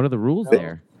stadium? What are the rules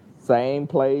there? Same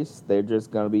place. They're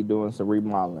just gonna be doing some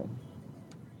remodeling.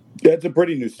 That's a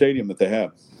pretty new stadium that they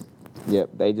have, Yep,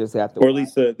 they just have to. or at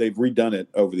least they've redone it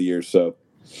over the years. So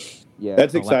yeah,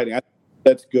 that's exciting.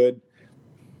 That's good.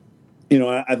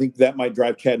 I think that might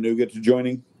drive Chattanooga to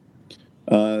joining.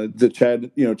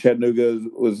 Chattanooga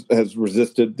has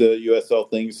resisted the USL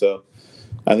thing, so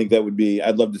I think that would be.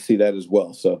 I'd love to see that as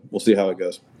well. So we'll see how it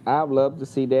goes. I'd love to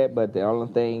see that, but the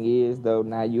only thing is, though,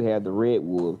 now you have the Red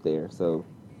Wolves there. So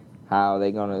how are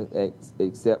they going to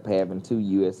accept having two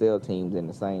USL teams in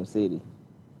the same city?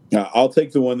 I'll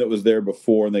take the one that was there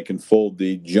before, and they can fold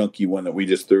the junky one that we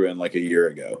just threw in like a year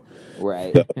ago.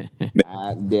 Right.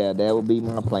 Yeah, that would be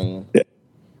my plan.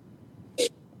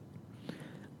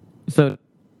 So,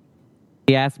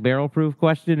 he asked barrel proof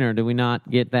question, or do we not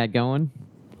get that going?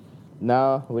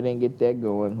 No, we didn't get that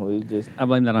going. We were just I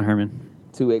blame that on Herman.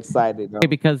 too excited. Okay,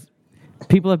 because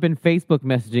people have been Facebook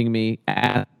messaging me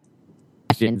asking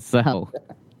questions, so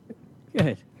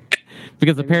Good.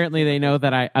 because apparently they know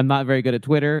that I'm not very good at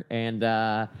Twitter, and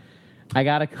I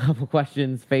got a couple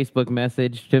questions Facebook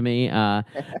message to me.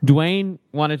 Dwayne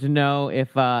wanted to know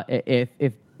if they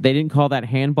didn't call that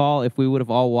handball, if we would have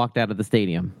all walked out of the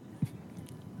stadium.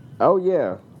 Oh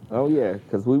yeah,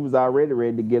 because we was already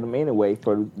ready to get them anyway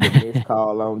for the missed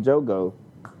call on Jogo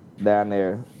down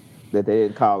there that they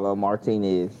didn't call on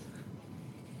Martinez.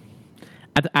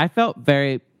 I felt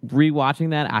very rewatching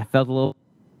that. I felt a little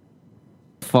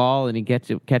fall, and he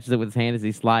catches it with his hand as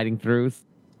he's sliding through.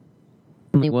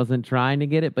 He wasn't trying to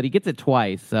get it, but he gets it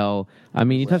twice. So I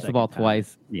mean, he touched the ball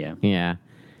twice. Yeah. Yeah.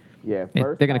 Yeah,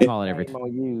 They're first gonna time call it shame every time.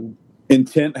 on you.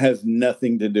 Intent has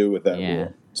nothing to do with that Yeah.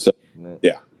 rule. So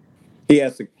yeah, he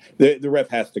has to. The ref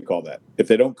has to call that. If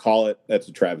they don't call it, that's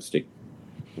a travesty.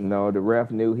 No, the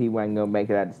ref knew he wasn't gonna make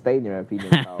it out the stadium if he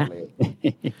didn't call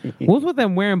it. What's with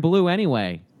them wearing blue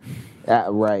anyway?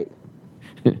 Right.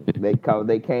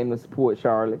 They came to support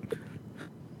Charlotte.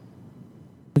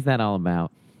 What's that all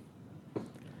about?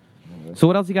 So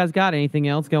what else you guys got? Anything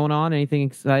else going on? Anything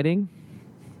exciting?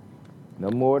 No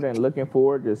more than looking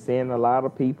forward to seeing a lot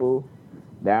of people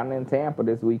down in Tampa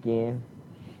this weekend.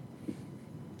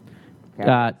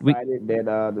 Excited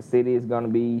that the city is going to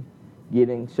be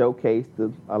getting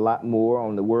showcased a lot more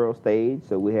on the world stage.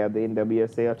 So we have the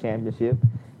NWSL Championship.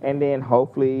 And then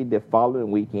hopefully the following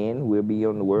weekend we'll be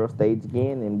on the world stage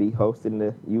again and be hosting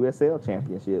the USL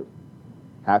Championship.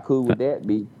 How cool would that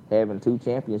be, having two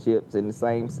championships in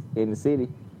the city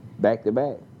back to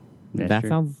back? That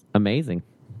sounds amazing.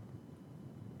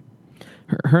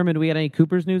 Herman, do we got any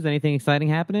Coopers news? Anything exciting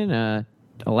happening?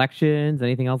 Elections?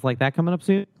 Anything else like that coming up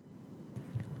soon?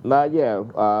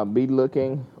 Be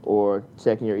looking or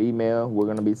checking your email. We're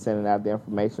going to be sending out the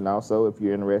information also if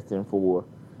you're interested in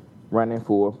running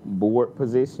for board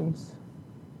positions.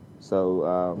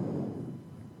 So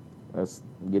let's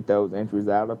get those entries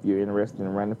out. If you're interested in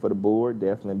running for the board,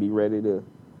 definitely be ready to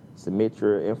submit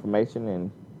your information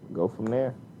and go from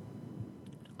there.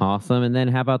 Awesome. And then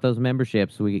how about those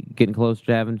memberships? We getting close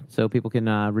to having so people can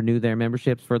renew their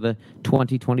memberships for the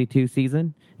 2022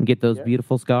 season and get those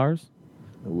beautiful scars?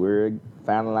 We're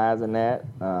finalizing that,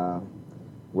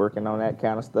 working on that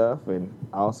kind of stuff, and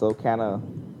also kind of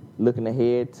looking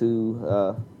ahead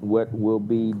to what will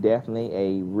be definitely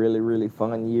a really, really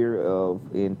fun year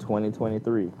in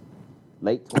 2023.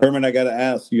 Herman, I got to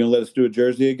ask, you going to let us do a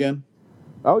jersey again?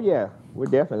 Oh, yeah. We're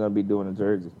definitely going to be doing a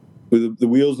jersey. The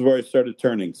wheels have already started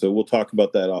turning, so we'll talk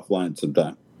about that offline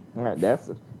sometime. All right, that's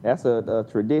a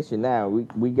tradition now.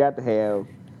 We got to have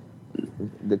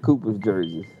the Coopers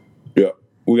jerseys. Yeah,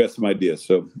 we got some ideas.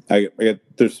 So I got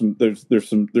there's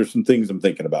some things I'm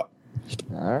thinking about.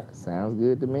 All right, sounds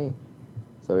good to me.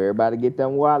 So everybody get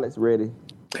them wallets ready.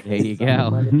 There you Some go.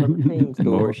 money for the team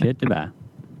store. More shit to buy.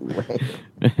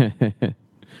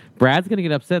 Brad's gonna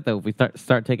get upset though if we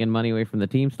start taking money away from the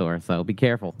team store. So be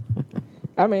careful.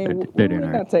 I mean, They're we're doing all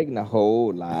not right. taking a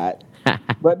whole lot,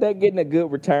 but they're getting a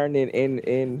good return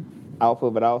in off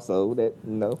of it also. That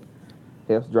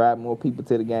helps drive more people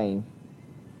to the game.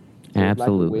 So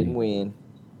Absolutely. it's like a win-win.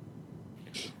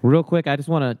 Real quick, I just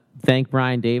want to thank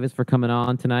Brian Davis for coming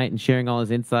on tonight and sharing all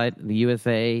his insight, the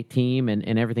USA team,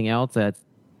 and everything else.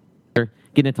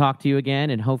 Getting to talk to you again,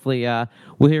 and hopefully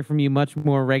we'll hear from you much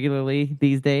more regularly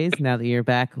these days now that you're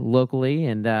back locally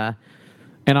and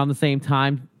on the same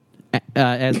time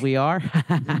as we are.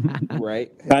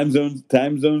 Right. Time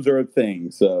zones are a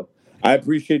thing. So I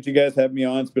appreciate you guys having me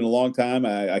on. It's been a long time.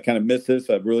 I kind of miss this.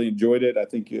 I've really enjoyed it.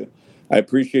 I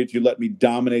appreciate you letting me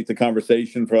dominate the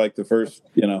conversation for like the first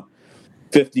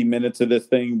 50 minutes of this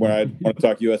thing where I want to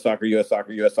talk U.S. soccer. That's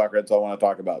all I want to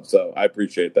talk about. So I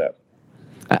appreciate that.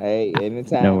 Hey,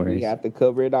 anytime No we worries. have to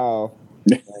cover it all.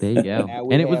 There you go. Now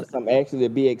we And have it was something actually to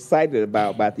be excited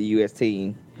about the U.S.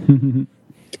 team.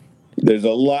 There's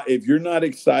a lot. If you're not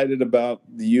excited about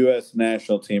the U.S.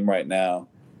 national team right now,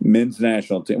 men's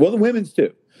national team, well, the women's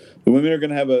too. The women are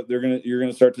going to have you're going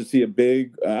to start to see a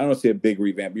big, I don't want to say a big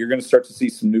revamp, but you're going to start to see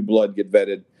some new blood get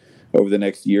vetted over the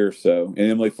next year or so. And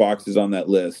Emily Fox is on that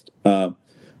list. But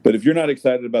if you're not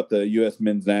excited about the U.S.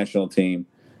 men's national team,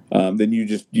 then you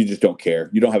just don't care.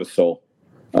 You don't have a soul.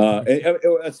 That's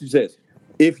what it says.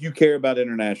 If you care about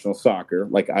international soccer,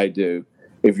 like I do,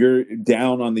 if you're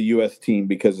down on the U.S. team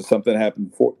because of something that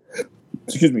happened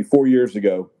 4 years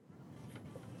ago,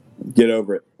 get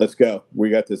over it. Let's go.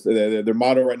 We got this. Their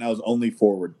motto right now is only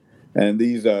forward. And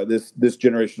this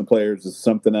generation of players is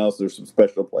something else. There's some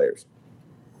special players.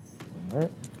 All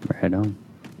right. Right on.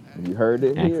 You heard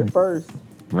it here Excellent. first.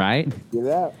 right. Get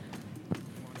it out.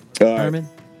 All right. Herman,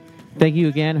 thank you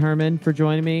again, Herman, for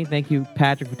joining me. Thank you,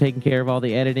 Patrick, for taking care of all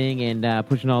the editing and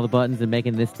pushing all the buttons and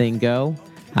making this thing go.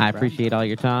 I appreciate all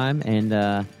your time, and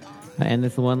I end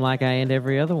this one like I end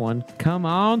every other one. Come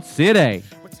on, City.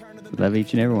 Love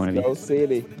each and every one of you. Go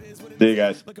City. See you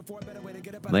guys.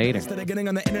 Later. Instead of getting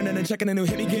on the internet and checking a new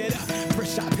hit, me get up.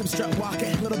 First shot, come strut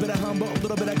walking. A little bit of humble, a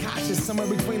little bit of cautious. Somewhere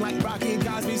between like Rocky and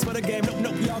Cosby.